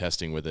doing some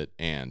testing with it,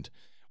 and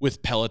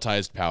with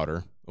pelletized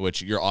powder,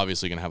 which you're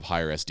obviously going to have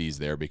higher SDs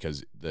there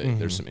because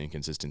there's some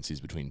inconsistencies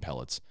between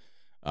pellets.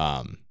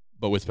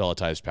 But with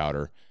pelletized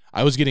powder,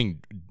 I was getting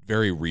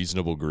very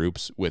reasonable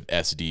groups with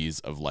SDs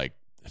of like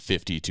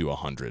 50 to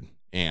 100,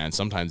 and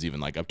sometimes even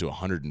like up to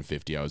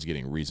 150. I was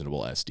getting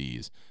reasonable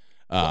SDs.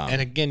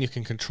 And again, you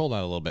can control that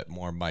a little bit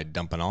more by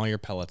dumping all your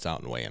pellets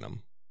out and weighing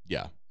them.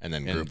 Yeah. And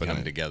then grouping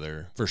them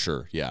together. For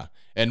sure, yeah.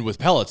 And with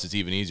pellets, it's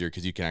even easier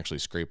because you can actually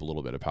scrape a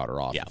little bit of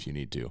powder off if you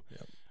need to.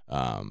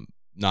 Yep.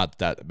 Not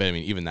that, but I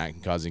mean, even that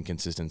can cause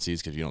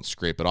inconsistencies because if you don't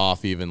scrape it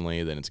off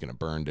evenly, then it's going to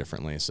burn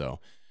differently.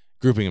 So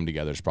grouping them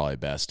together is probably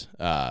best.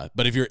 But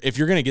if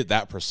you're going to get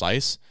that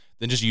precise,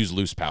 then just use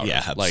loose powder.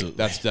 Yeah,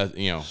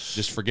 absolutely. Like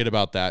just forget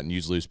about that and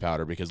use loose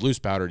powder because loose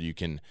powder you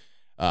can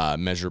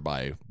measure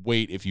by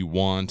weight if you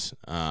want.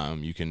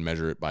 You can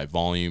measure it by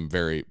volume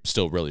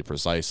still really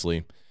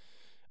precisely.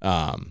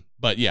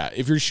 But yeah,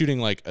 if you're shooting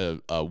like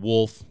a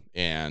Wolf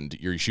and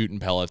you're shooting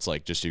pellets,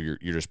 like you're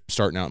just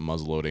starting out in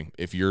muzzleloading,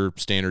 if your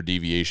standard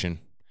deviation,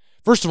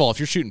 first of all, if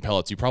you're shooting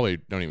pellets, you probably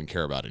don't even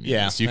care about it.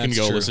 Yeah, so you can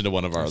go listen to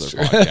one of our other true.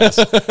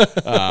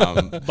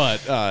 podcasts.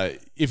 But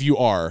if you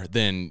are,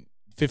 then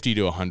 50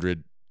 to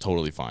 100,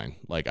 totally fine.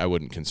 Like I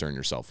wouldn't concern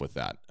yourself with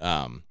that.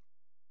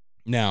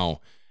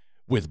 Now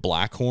with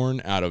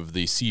Blackhorn out of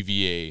the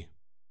CVA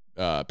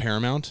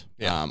Paramount,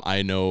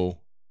 I know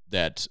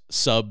that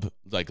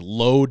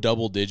low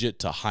double digit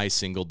to high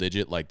single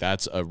digit, like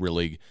that's a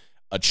really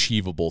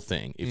achievable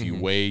thing. If you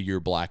weigh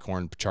your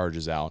Blackhorn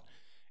charges out,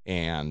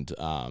 and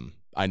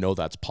I know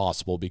that's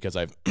possible because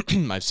I've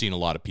I've seen a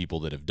lot of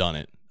people that have done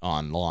it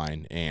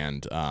online,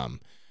 and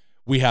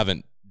we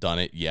haven't done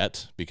it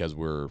yet because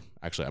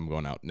I'm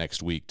going out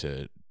next week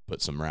to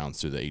put some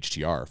rounds through the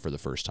HTR for the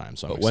first time.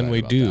 So, when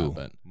we do,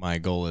 my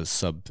goal is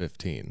sub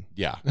 15.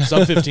 Yeah,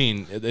 sub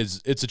 15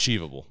 it's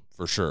achievable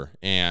for sure,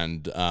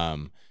 and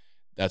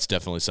that's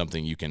definitely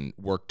something you can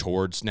work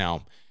towards.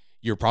 Now,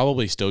 you're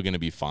probably still going to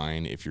be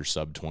fine if you're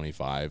sub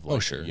 25.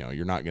 Like, sure.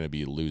 You're not going to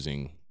be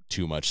losing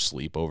too much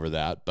sleep over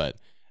that, but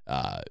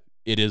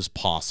it is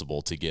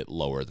possible to get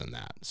lower than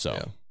that.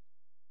 So,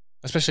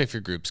 especially if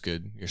your group's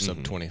good, you're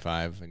sub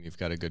 25 and you've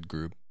got a good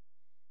group.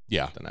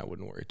 Yeah, then I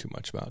wouldn't worry too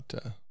much about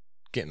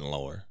getting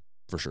lower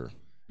for sure.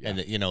 Yeah.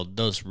 And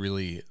those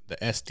really, the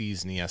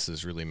SDs and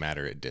ESs really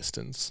matter at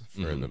distance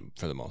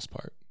for the most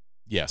part.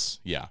 Yes,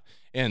 yeah,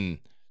 and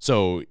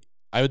so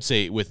I would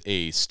say with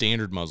a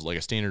standard muzzle, like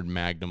a standard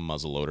Magnum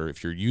muzzleloader,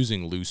 if you're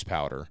using loose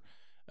powder,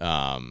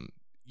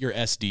 your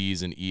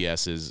SDs and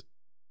ESs,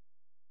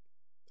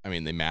 I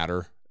mean, they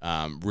matter.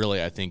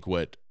 Really, I think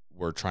what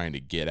we're trying to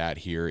get at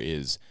here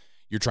is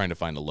you're trying to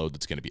find a load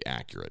that's going to be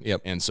accurate.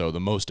 Yep. And so the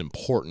most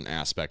important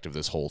aspect of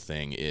this whole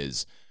thing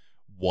is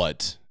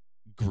what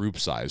group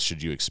size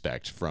should you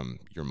expect from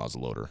your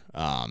muzzleloader.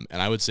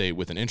 And I would say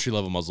with an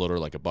entry-level muzzleloader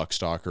like a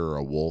Buckstalker or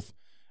a Wolf,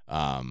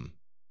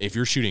 if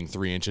you're shooting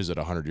 3 inches at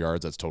 100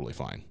 yards, that's totally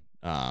fine.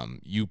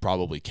 You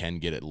probably can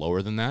get it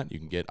lower than that. You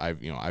can get,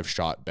 I've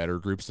shot better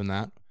groups than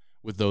that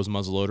with those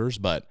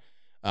muzzleloaders, but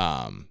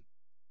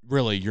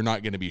really, you're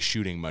not going to be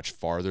shooting much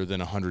farther than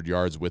 100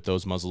 yards with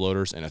those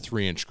muzzleloaders, and a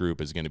 3-inch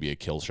group is going to be a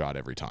kill shot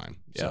every time.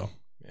 Yeah.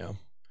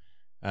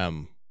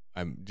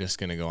 I'm just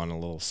going to go on a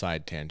little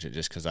side tangent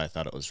just because I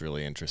thought it was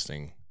really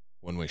interesting.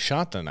 When we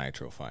shot the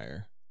Nitro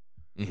Fire,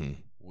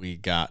 we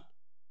got,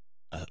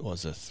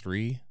 was a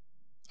 3?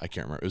 I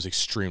can't remember. It was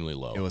extremely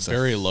low. It was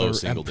very low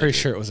single I'm pretty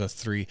digit. sure it was a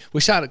 3.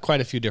 We shot quite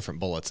a few different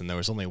bullets, and there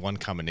was only one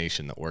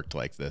combination that worked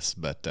like this,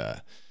 but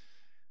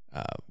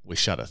we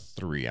shot a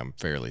 3, I'm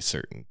fairly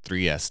certain.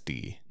 3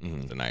 SD,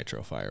 the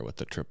Nitro Fire with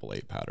the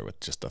 888 powder with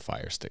just the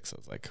fire sticks. I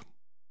was like,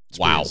 It's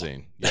wow. pretty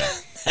insane. Yeah.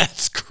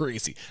 That's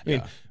crazy. I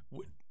mean,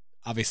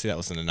 obviously that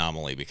was an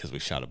anomaly because we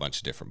shot a bunch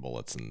of different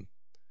bullets, and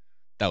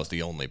that was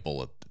the only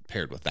bullet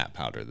paired with that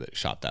powder that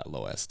shot that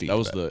low SD. That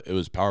was it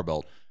was Power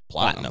Belt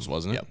Platinums,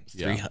 wasn't it?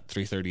 Yep.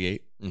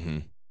 338. Mm-hmm.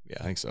 Yeah,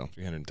 I think so.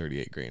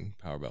 338 grain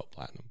Power Belt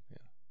Platinum. Yeah.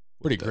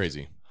 Pretty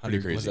crazy.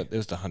 Pretty crazy. It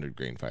was the 100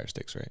 grain fire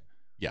sticks, right?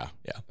 Yeah.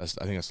 Yeah. I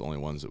think that's the only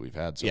ones that we've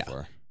had so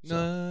far.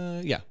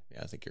 So. Yeah,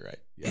 I think you're right.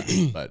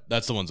 Yeah. But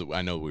that's the ones that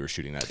I know we were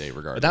shooting that day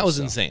regardless. But that was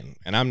insane.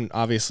 And I'm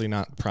obviously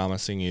not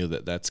promising you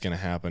that that's going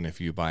to happen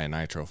if you buy a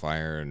Nitro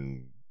Fire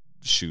and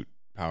shoot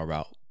Power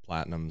Belt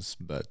Platinums,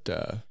 but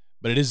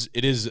it was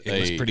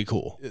pretty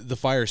cool. The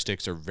fire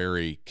sticks are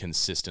very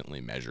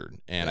consistently measured,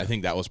 and I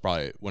think that was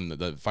probably when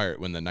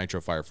the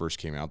Nitro Fire first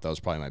came out. That was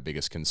probably my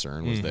biggest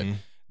concern was that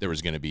there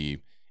was going to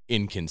be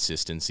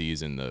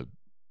inconsistencies in the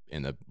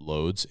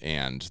loads,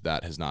 and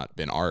that has not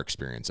been our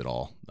experience at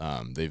all.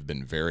 They've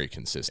been very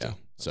consistent.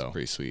 That's so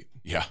pretty sweet.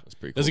 Yeah, that's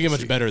pretty. Doesn't cool get to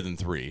much see. better than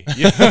 3,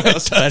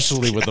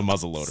 especially with the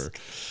muzzleloader.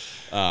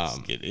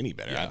 Doesn't get any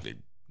better. Yeah.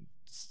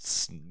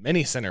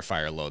 Many center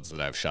fire loads that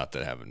I've shot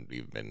that haven't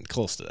even been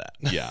close to that.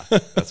 Yeah,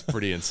 that's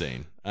pretty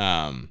insane.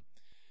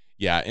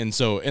 Yeah,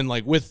 and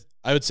like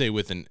I would say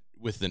with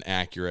the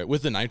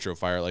Nitro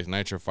Fire, like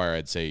Nitro Fire,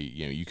 I'd say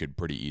you could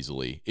pretty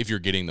easily, if you're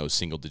getting those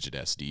single digit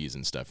SDs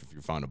and stuff, if you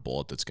find a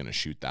bullet that's going to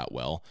shoot that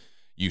well,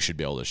 you should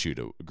be able to shoot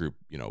a group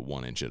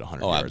 1 inch at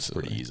 100 yards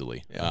absolutely. pretty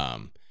easily. Yeah.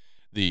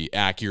 The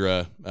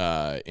Acura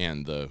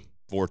and the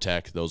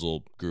Vortec, those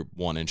will group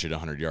 1 inch at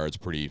 100 yards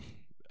pretty.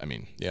 I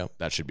mean,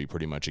 that should be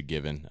pretty much a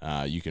given.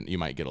 You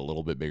might get a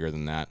little bit bigger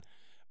than that,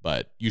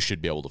 but you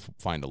should be able to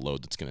find a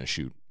load that's going to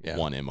shoot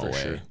 1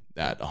 MOA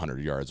at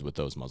 100 yards with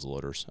those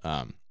muzzleloaders.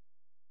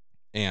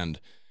 And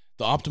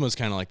the Optima is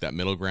kind of like that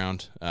middle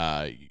ground.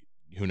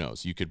 Who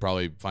knows? You could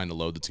probably find a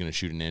load that's going to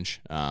shoot 1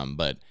 inch,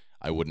 but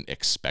I wouldn't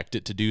expect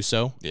it to do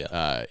so.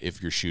 Yeah.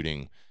 If you're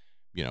shooting,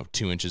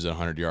 2 inches at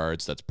 100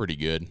 yards, that's pretty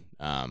good.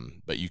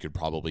 But you could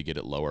probably get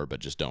it lower,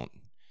 but just don't.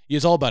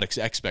 It's all about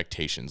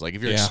expectations. Like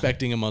if you're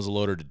expecting a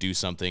muzzleloader to do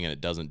something and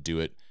it doesn't do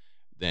it,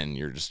 then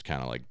you're just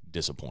kind of like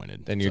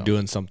disappointed. Then you're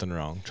doing something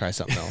wrong. Try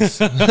something else.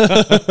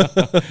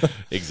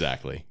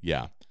 Exactly.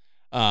 Yeah.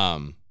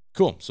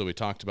 Cool. So we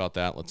talked about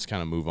that. Let's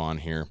kind of move on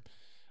here.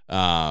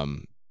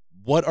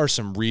 What are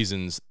some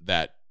reasons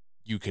that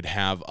you could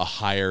have a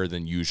higher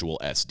than usual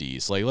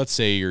SDs? Like let's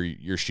say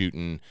you're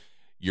shooting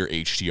your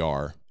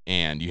HTR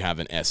and you have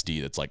an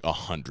SD that's like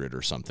 100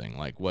 or something.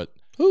 Like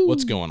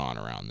what's going on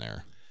around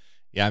there?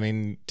 Yeah, I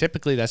mean,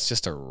 typically that's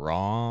just a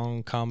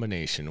wrong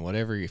combination.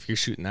 If you're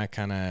shooting that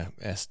kind of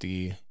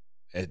SD,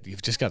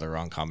 you've just got the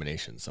wrong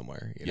combination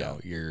somewhere.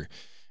 You're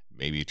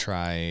maybe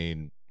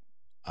trying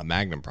a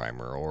Magnum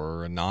primer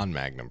or a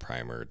non-Magnum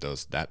primer.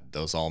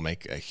 Those all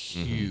make a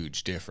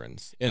huge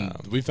difference. And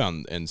we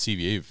found, and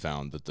CVA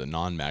found that the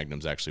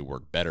non-Magnums actually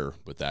work better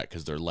with that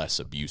because they're less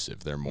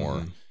abusive. They're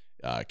more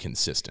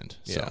consistent.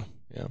 So.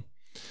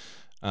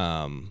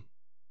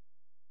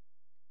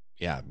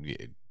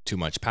 Too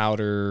much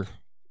powder,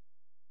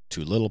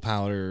 too little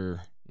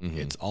powder.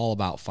 It's all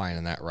about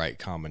finding that right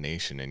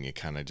combination, and you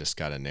kind of just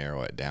got to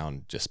narrow it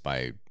down just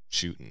by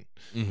shooting.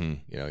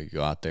 You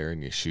go out there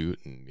and you shoot,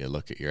 and you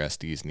look at your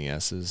SDs and the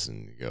S's,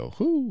 and you go,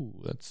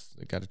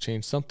 I got to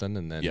change something,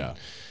 and then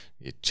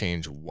you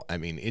change. I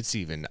mean,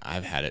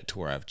 I've had it to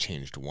where I've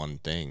changed one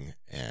thing,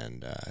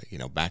 and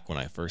back when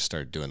I first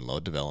started doing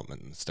load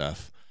development and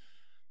stuff,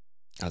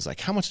 I was like,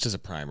 how much does a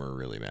primer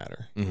really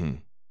matter?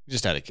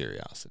 Just out of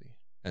curiosity.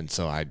 And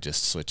so I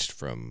just switched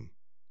from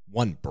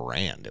one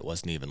brand. It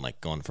wasn't even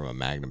like going from a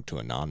Magnum to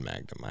a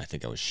non-Magnum. I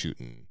think I was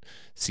shooting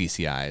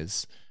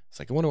CCIs. It's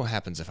like, I wonder what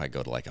happens if I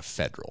go to like a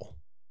Federal.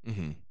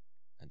 And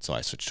so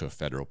I switched to a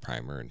Federal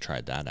primer and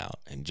tried that out.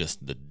 And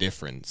just the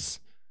difference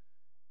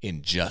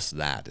in just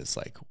that is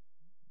like,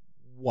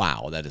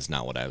 wow, that is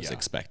not what I was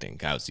expecting.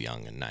 I was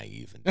young and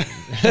naive. And,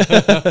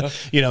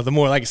 the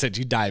more, like I said,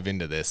 you dive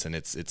into this and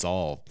it's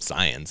all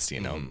science,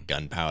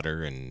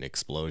 gunpowder and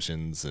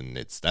explosions. And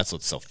that's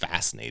what's so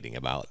fascinating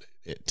about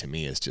it to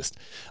me is just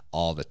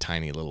all the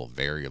tiny little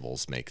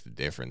variables make the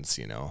difference,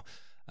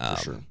 For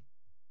sure.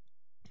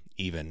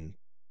 Even,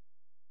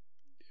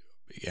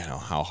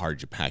 how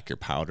hard you pack your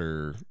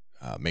powder,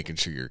 making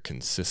sure you're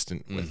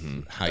consistent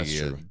with how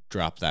you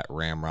drop that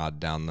ramrod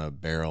down the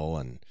barrel.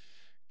 And,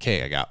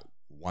 okay, I got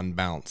one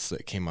bounce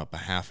that came up a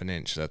half an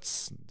inch.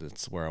 That's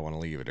where I want to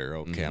leave it. Or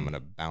okay, I'm going to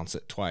bounce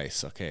it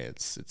twice. Okay,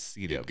 it's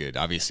seated good.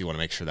 Obviously, you want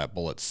to make sure that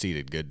bullet's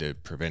seated good to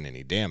prevent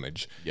any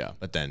damage. Yeah.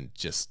 But then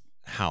just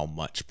how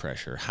much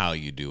pressure, how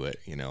you do it,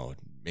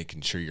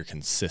 making sure you're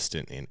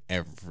consistent in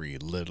every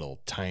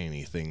little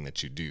tiny thing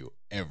that you do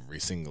every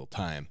single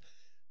time.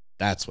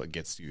 That's what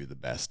gets you the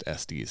best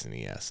SDs and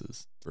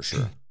ESs for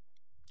sure.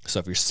 So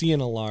if you're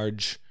seeing a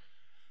large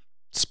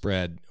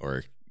spread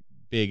or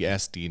big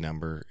SD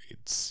number,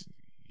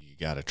 you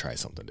got to try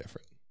something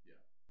different.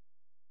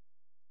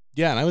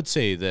 Yeah, and I would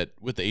say that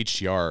with the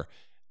HTR,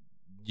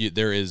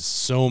 there is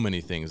so many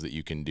things that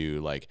you can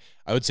do. Like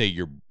I would say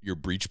your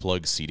breech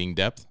plug seating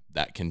depth,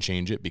 that can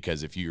change it,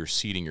 because if you're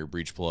seating your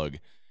breech plug,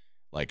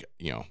 like,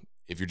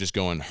 if you're just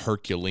going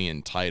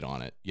Herculean tight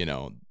on it,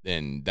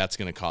 then that's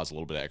going to cause a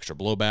little bit of extra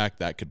blowback.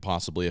 That could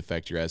possibly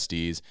affect your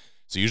SDs.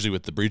 So usually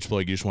with the breech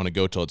plug, you just want to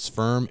go till it's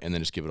firm and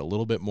then just give it a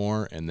little bit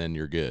more, and then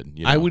you're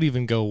good. I would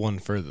even go one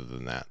further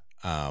than that.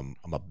 I'm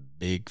a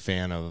big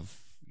fan of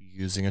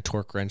using a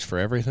torque wrench for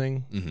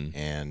everything,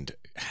 and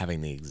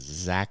having the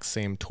exact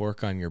same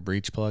torque on your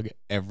breech plug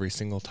every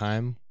single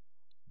time,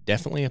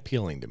 definitely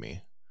appealing to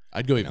me.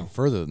 I'd go even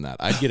further than that.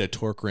 I'd get a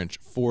torque wrench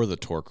for the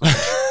torque wrench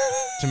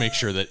to make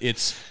sure that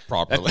it's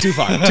properly. Too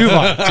far.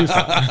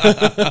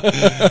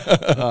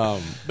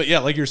 But yeah,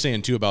 like you're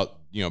saying too about,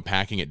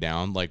 packing it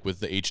down, like with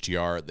the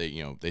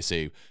HTR, they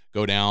say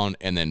go down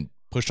and then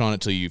push on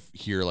it till you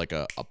hear like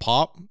a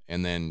pop,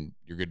 and then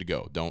you're good to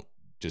go. Don't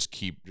just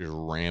keep just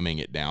ramming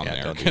it down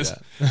there. Don't do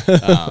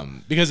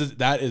that. Because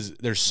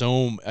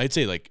I'd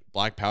say like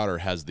black powder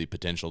has the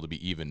potential to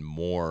be even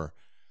more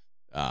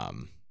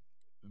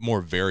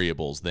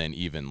variables than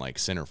even like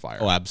center fire.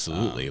 Oh,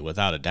 absolutely.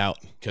 Without a doubt.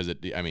 Because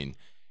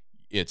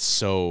it's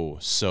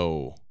so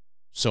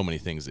many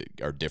things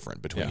that are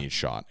different between each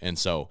shot. And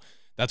so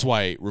that's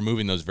why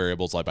removing those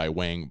variables, like by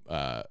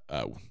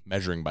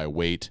measuring by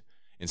weight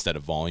instead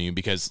of volume,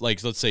 because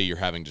like, let's say you're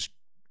having just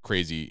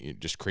crazy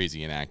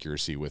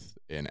inaccuracy with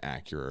an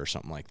Acura or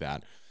something like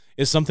that,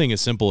 is something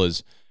as simple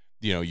as,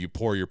 you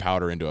pour your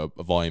powder into a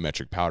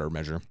volumetric powder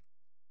measure,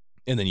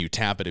 and then you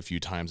tap it a few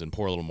times and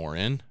pour a little more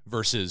in,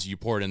 versus you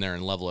pour it in there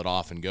and level it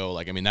off and go.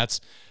 Like, that's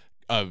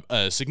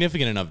a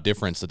significant enough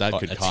difference that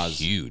could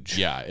cause huge.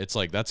 Yeah, it's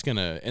like that's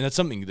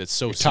something that's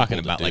so You're simple talking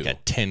about to like do. a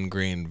 10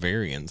 grain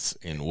variance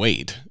in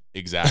weight.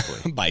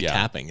 Exactly. By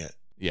tapping it.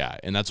 Yeah,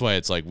 and that's why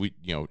it's like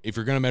if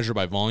you're going to measure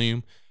by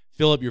volume,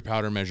 fill up your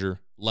powder measure,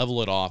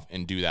 level it off,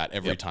 and do that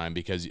every time,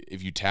 because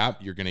if you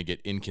tap, you're going to get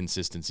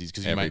inconsistencies,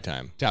 because you might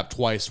tap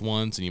twice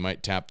once and you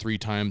might tap 3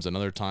 times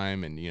another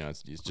time, and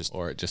it's just,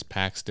 or it just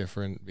packs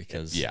different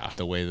because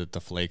the way that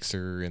the flakes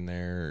are in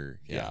there,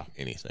 or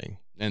anything.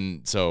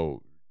 And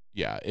so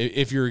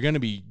if you're going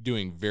to be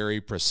doing very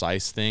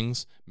precise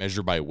things,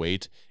 measure by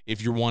weight.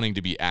 If you're wanting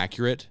to be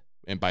accurate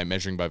and by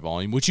measuring by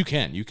volume, which you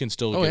can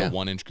still get a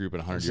 1-inch group at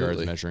 100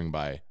 yards measuring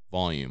by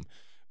volume.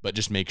 But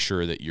just make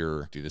sure that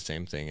you're do the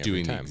same thing every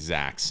doing time. The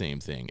exact same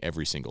thing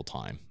every single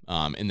time.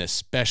 And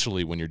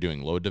especially when you're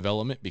doing load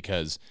development,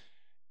 because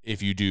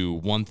if you do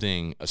one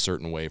thing a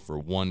certain way for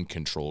one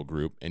control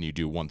group and you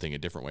do one thing a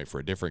different way for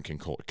a different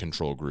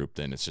control group,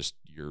 then it's just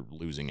you're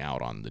losing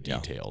out on the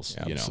details.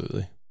 Yeah,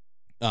 absolutely.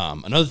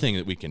 Another thing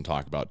that we can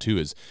talk about too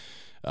is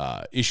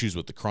issues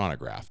with the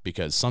chronograph,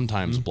 because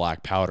sometimes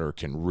black powder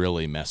can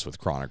really mess with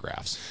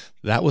chronographs.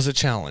 That was a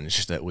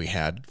challenge that we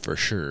had for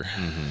sure.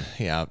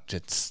 Yeah,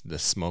 it's the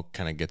smoke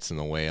kind of gets in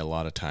the way a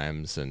lot of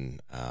times,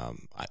 and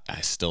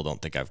I still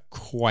don't think I've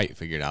quite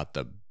figured out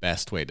the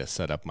best way to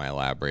set up my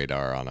lab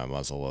radar on a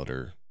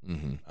muzzleloader.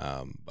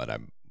 But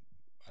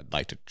I'd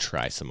like to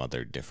try some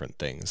other different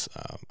things.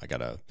 I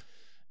got a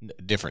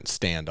different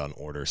stand on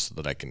order so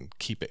that I can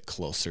keep it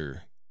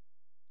closer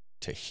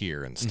to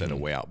here instead of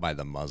way out by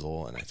the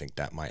muzzle, and I think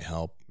that might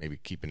help. Maybe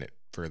keeping it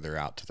further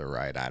out to the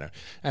right. I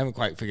haven't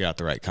quite figured out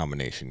the right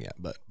combination yet,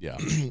 but yeah.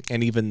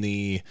 And even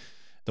the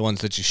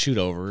ones that you shoot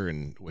over,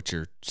 and which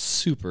are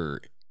super,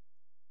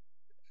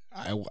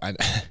 I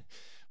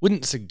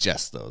wouldn't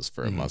suggest those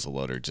for a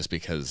muzzleloader, just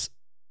because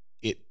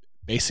it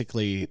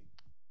basically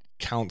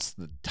counts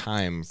the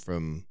time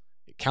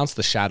it counts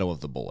the shadow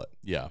of the bullet.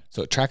 Yeah.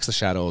 So it tracks the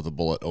shadow of the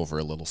bullet over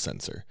a little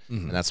sensor,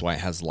 and that's why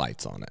it has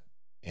lights on it.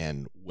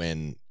 And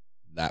when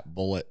that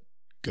bullet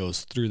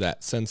goes through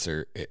that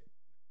sensor, it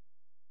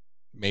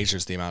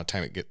measures the amount of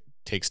time it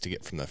takes to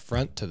get from the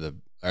front to the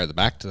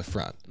back to the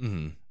front.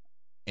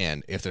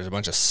 And if there's a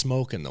bunch of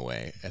smoke in the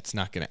way, it's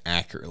not going to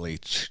accurately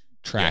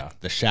track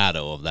the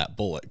shadow of that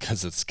bullet,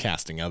 because it's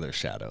casting other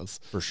shadows.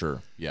 For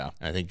sure. Yeah.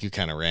 I think you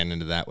kind of ran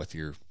into that with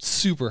your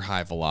super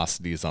high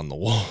velocities on the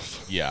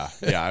Wolf. Yeah.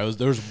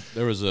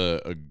 There was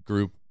a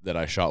group that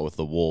I shot with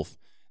the Wolf.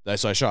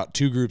 So I shot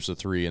 2 groups of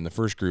 3, and the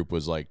first group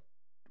was like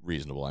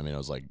reasonable. I mean, it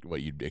was like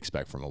what you'd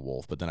expect from a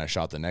Wolf. But then I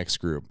shot the next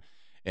group,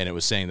 and it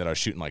was saying that I was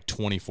shooting like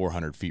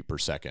 2,400 feet per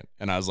second.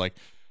 And I was like,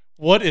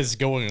 what is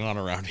going on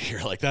around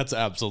here? Like, that's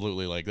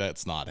absolutely, like,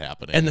 that's not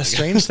happening. And the Like,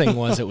 strange thing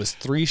was it was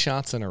 3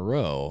 shots in a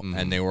row, Mhm.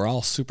 and they were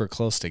all super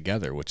close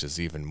together, which is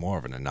even more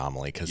of an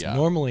anomaly. Because Yeah.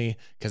 normally,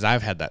 because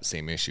I've had that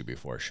same issue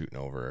before shooting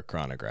over a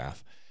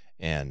chronograph,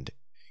 and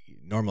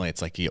normally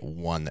it's like you get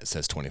one that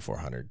says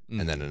 2400,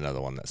 and then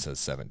another one that says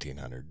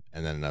 1700,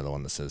 and then another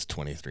one that says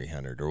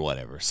 2300 or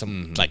whatever.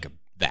 Some like a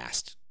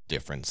vast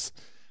difference.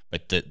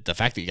 But the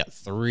fact that you got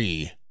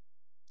 3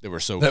 they were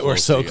so that were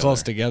close so together.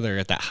 close together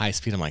at that high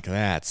speed, I'm like,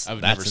 that's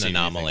I've never an seen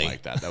anomaly. anything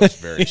like that. That was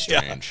very Yeah.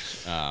 strange.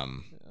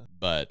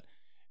 But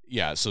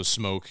yeah, so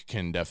smoke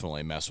can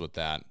definitely mess with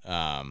that.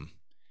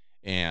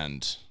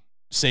 And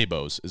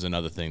sabos is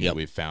another thing Yep. that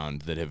we've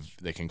found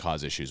that can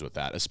cause issues with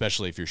that,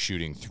 especially if you're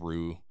shooting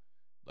through,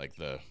 like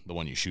the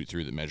one you shoot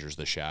through that measures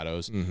the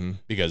shadows, Mm-hmm.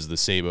 because the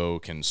sabo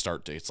can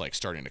it's like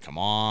starting to come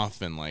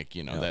off, and like,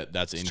 you know,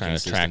 that's It's trying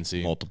to track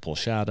inconsistency. multiple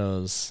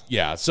shadows.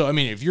 Yeah. So, I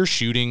mean, if you're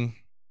shooting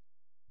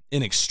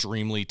an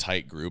extremely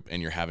tight group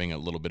and you're having a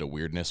little bit of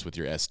weirdness with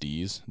your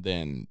SDs,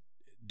 then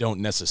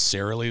don't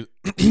necessarily,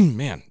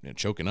 man,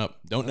 choking up.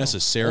 Don't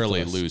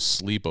necessarily both of us. lose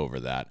sleep over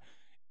that,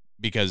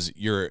 because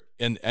you're,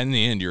 in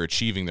the end, you're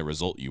achieving the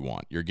result you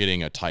want. You're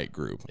getting a tight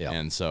group. Yeah.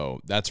 And so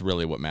that's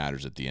really what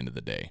matters at the end of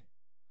the day.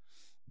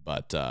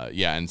 But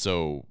yeah, and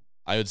so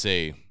I would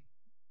say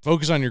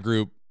focus on your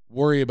group,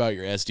 worry about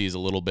your SDs a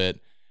little bit.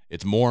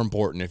 It's more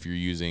important if you're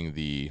using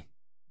the,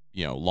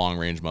 you know, long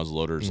range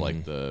muzzleloaders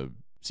like the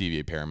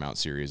CVA Paramount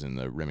series and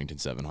the Remington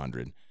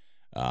 700.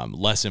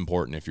 Less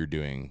important if you're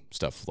doing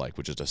stuff like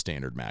with just a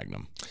standard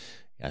Magnum.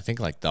 Yeah, I think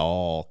like the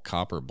all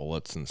copper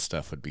bullets and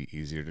stuff would be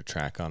easier to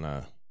track on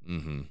a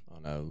Mm-hmm.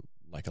 on a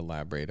like a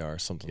lab radar or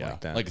something Yeah,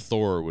 like that. like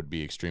Thor would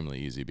be extremely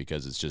easy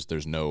because it's just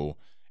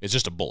it's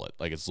just a bullet.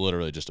 Like, it's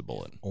literally just a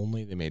bullet.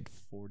 only they made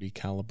 40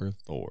 caliber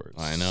Thors.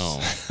 I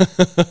know.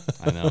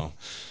 I know.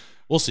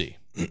 We'll see.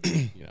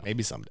 You know,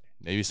 Maybe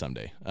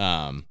someday.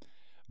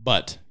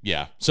 But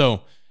yeah,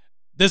 so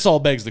this all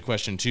begs the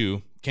question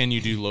too: can you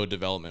do load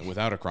development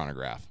without a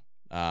chronograph?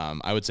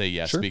 I would say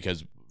yes, Sure.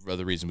 because for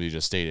the reason we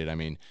just stated. I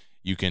mean,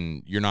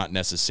 you're not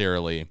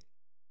necessarily.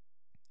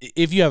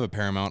 If you have a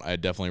Paramount, I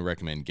definitely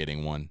recommend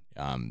getting one.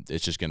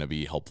 It's just going to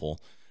be helpful.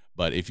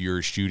 But if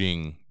you're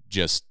shooting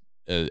just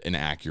an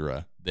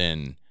Acura,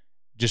 then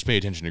just pay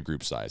attention to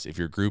group size. If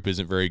your group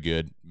isn't very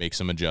good, make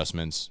some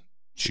adjustments,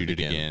 shoot it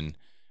again,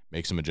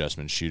 make some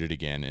adjustments, shoot it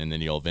again, and then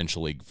you'll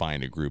eventually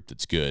find a group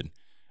that's good.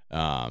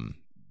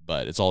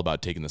 But it's all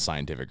about taking the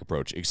scientific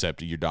approach,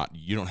 except you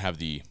don't have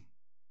the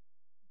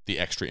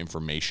extra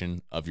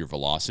information of your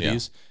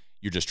velocities. Yeah.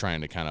 You're just trying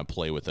to kind of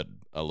play with it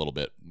a little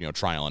bit, you know,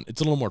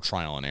 it's a little more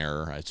trial and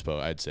error, I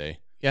suppose I'd say.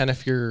 Yeah, and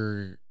if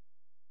you're,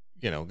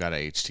 you know, got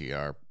a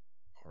HTR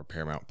or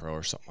Paramount Pro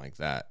or something like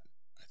that,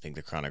 I think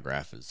the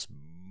chronograph is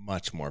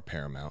much more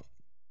Paramount.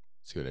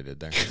 See what I did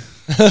there?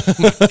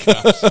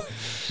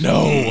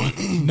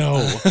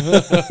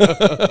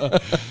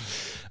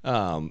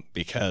 No.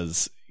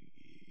 Because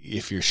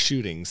if you're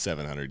shooting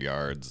 700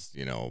 yards,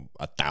 you know,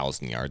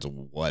 1,000 yards,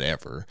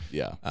 whatever,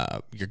 yeah,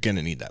 you're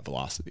gonna need that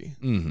velocity,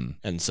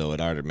 and so it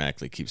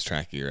automatically keeps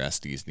track of your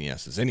SDs and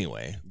ESs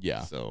anyway.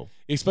 Yeah, so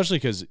especially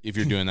because if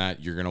you're doing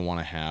that, you're gonna want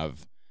to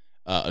have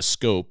a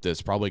scope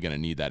that's probably going to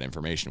need that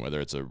information, whether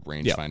it's a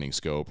range finding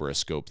scope or a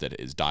scope that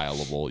is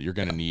dialable. You're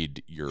going to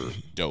need your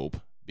dope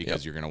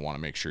because you're going to want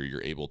to make sure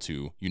you're able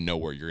to, you know,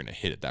 where you're going to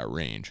hit at that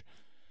range.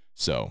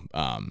 So,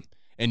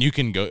 and you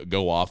can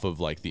go off of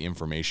like the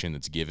information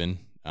that's given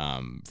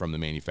from the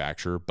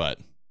manufacturer, but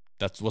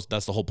that's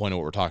the whole point of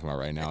what we're talking about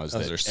right now is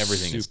that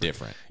everything is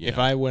different. If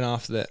I went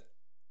off the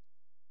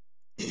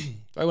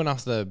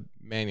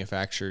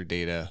manufacturer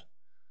data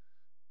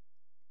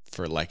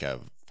for like a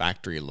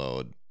factory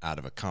load out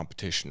of a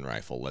competition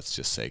rifle, let's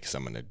just say, because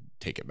I'm going to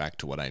take it back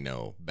to what I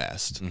know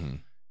best,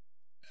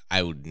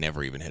 I would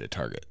never even hit a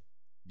target.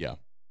 Yeah.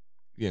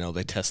 You know,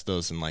 they test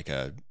those in like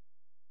a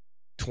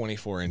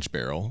 24-inch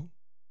barrel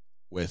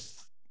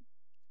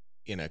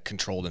in a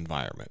controlled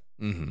environment.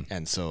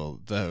 And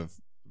so the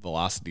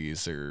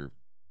velocities are,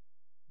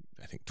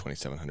 I think,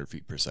 2,700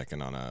 feet per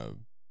second on a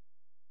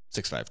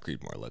 6.5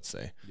 Creedmoor, let's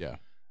say. Yeah.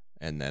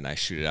 And then I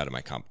shoot it out of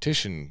my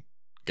competition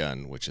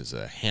gun, which is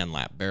a hand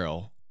lap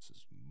barrel. This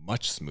is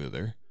much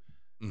smoother.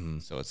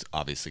 So it's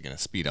obviously going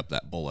to speed up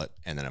that bullet.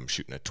 And then I'm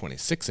shooting a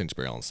 26-inch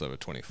barrel instead of a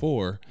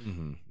 24.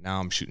 Now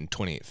I'm shooting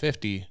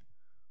 2850.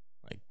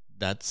 Like,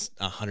 that's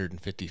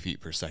 150 feet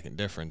per second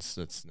difference.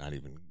 That's not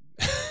even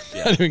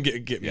not even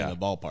get me in the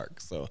ballpark.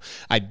 So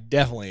I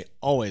definitely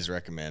always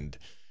recommend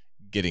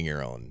getting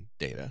your own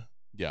data.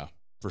 Yeah,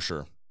 for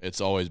sure.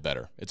 It's always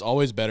better. It's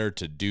always better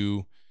to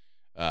do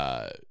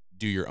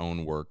your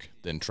own work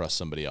than trust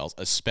somebody else,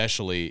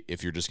 especially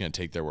if you're just going to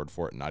take their word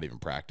for it and not even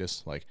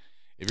practice. Like,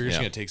 if you're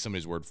just going to take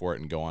somebody's word for it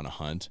and go on a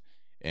hunt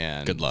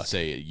and good luck.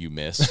 Say you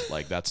miss,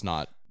 like that's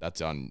on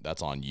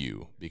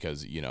you,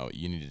 because, you know,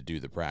 you need to do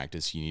the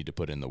practice. You need to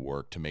put in the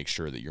work to make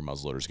sure that your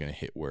muzzleloader is going to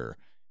hit where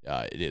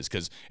it is,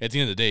 because at the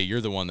end of the day,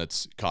 you're the one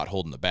that's caught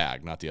holding the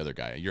bag, not the other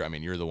guy.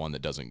 You're the one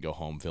that doesn't go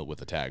home filled with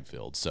the tag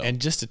filled. So, and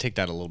just to take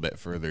that a little bit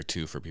further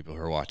too, for people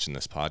who are watching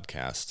this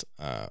podcast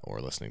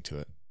or listening to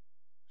it,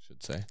 I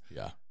should say,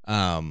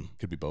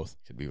 could be both,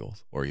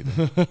 or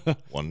either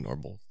one or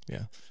both.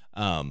 Yeah.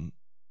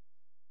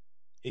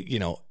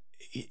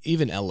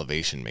 Even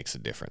elevation makes a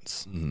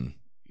difference. Mm-hmm.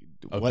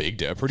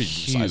 A pretty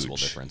sizable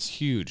difference.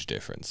 Huge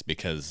difference,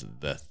 because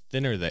the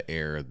thinner the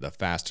air, the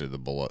faster the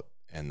bullet,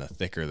 and the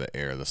thicker the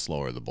air, the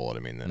slower the bullet. I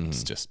mean, that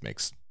just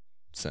makes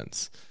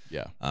sense.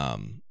 Yeah.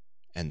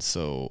 And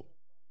so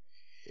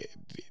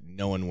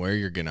knowing where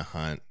you're going to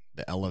hunt,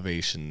 the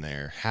elevation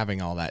there,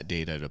 having all that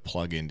data to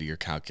plug into your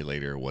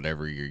calculator,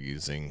 whatever you're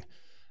using,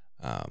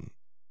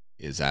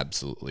 is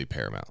absolutely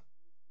paramount.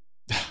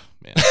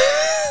 Man.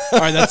 All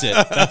right, that's it.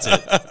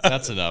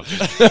 That's enough.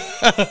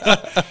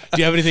 Do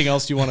you have anything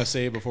else you want to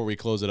say before we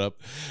close it up?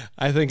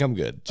 I think I'm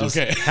good. Just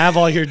okay. Have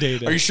all your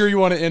data. Are you sure you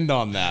want to end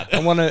on that? I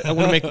want to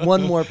make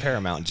one more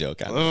Paramount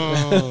joke out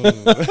of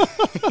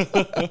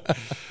it.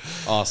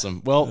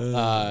 Awesome. Well,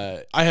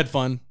 I had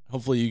fun.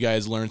 Hopefully you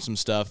guys learned some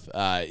stuff.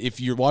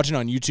 If you're watching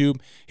on YouTube,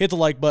 hit the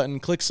like button,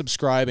 click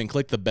subscribe, and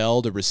click the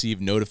bell to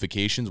receive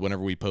notifications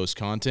whenever we post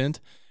content.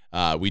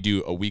 We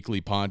do a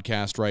weekly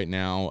podcast right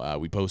now.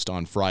 We post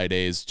on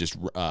Fridays, just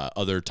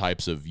other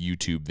types of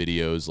YouTube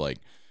videos, like,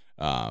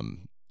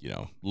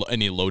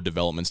 any load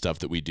development stuff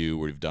that we do.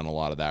 We've done a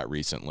lot of that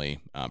recently,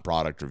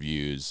 product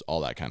reviews,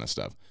 all that kind of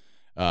stuff.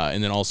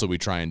 And then also we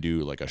try and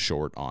do like a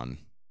short on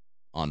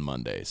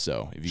Monday.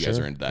 So if you guys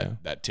are into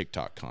that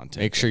TikTok content,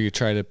 make sure you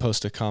try to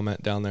post a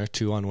comment down there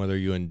too on whether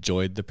you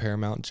enjoyed the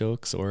Paramount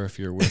jokes, or if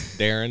you're with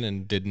Darren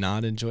and did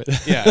not enjoy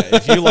it. Yeah,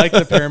 if you like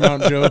the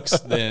Paramount jokes,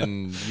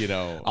 then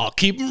I'll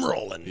keep them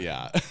rolling.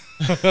 Yeah,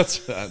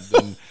 that's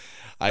then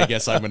I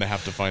guess I'm gonna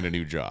have to find a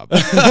new job. But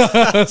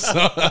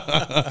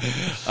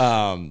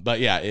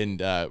yeah,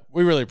 and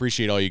we really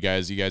appreciate all you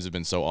guys. You guys have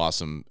been so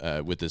awesome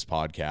with this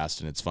podcast,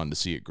 and it's fun to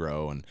see it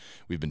grow. And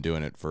we've been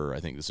doing it for, I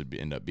think this would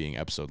end up being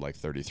episode like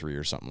 33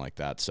 or something like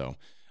that. So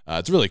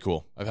it's really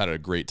cool. I've had a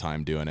great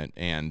time doing it.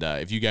 And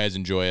if you guys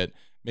enjoy it,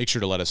 make sure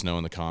to let us know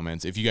in the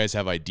comments. If you guys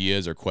have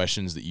ideas or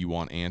questions that you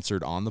want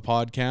answered on the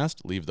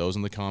podcast, leave those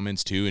in the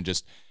comments too, and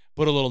just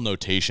put a little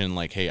notation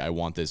like, hey, I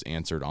want this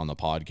answered on the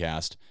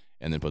podcast,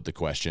 and then put the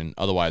question.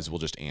 Otherwise, we'll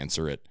just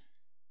answer it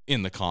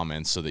in the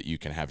comments so that you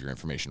can have your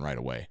information right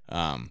away.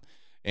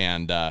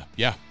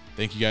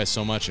 Thank you guys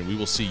so much, and we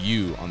will see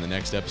you on the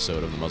next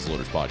episode of the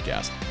Muzzleloaders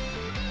Podcast.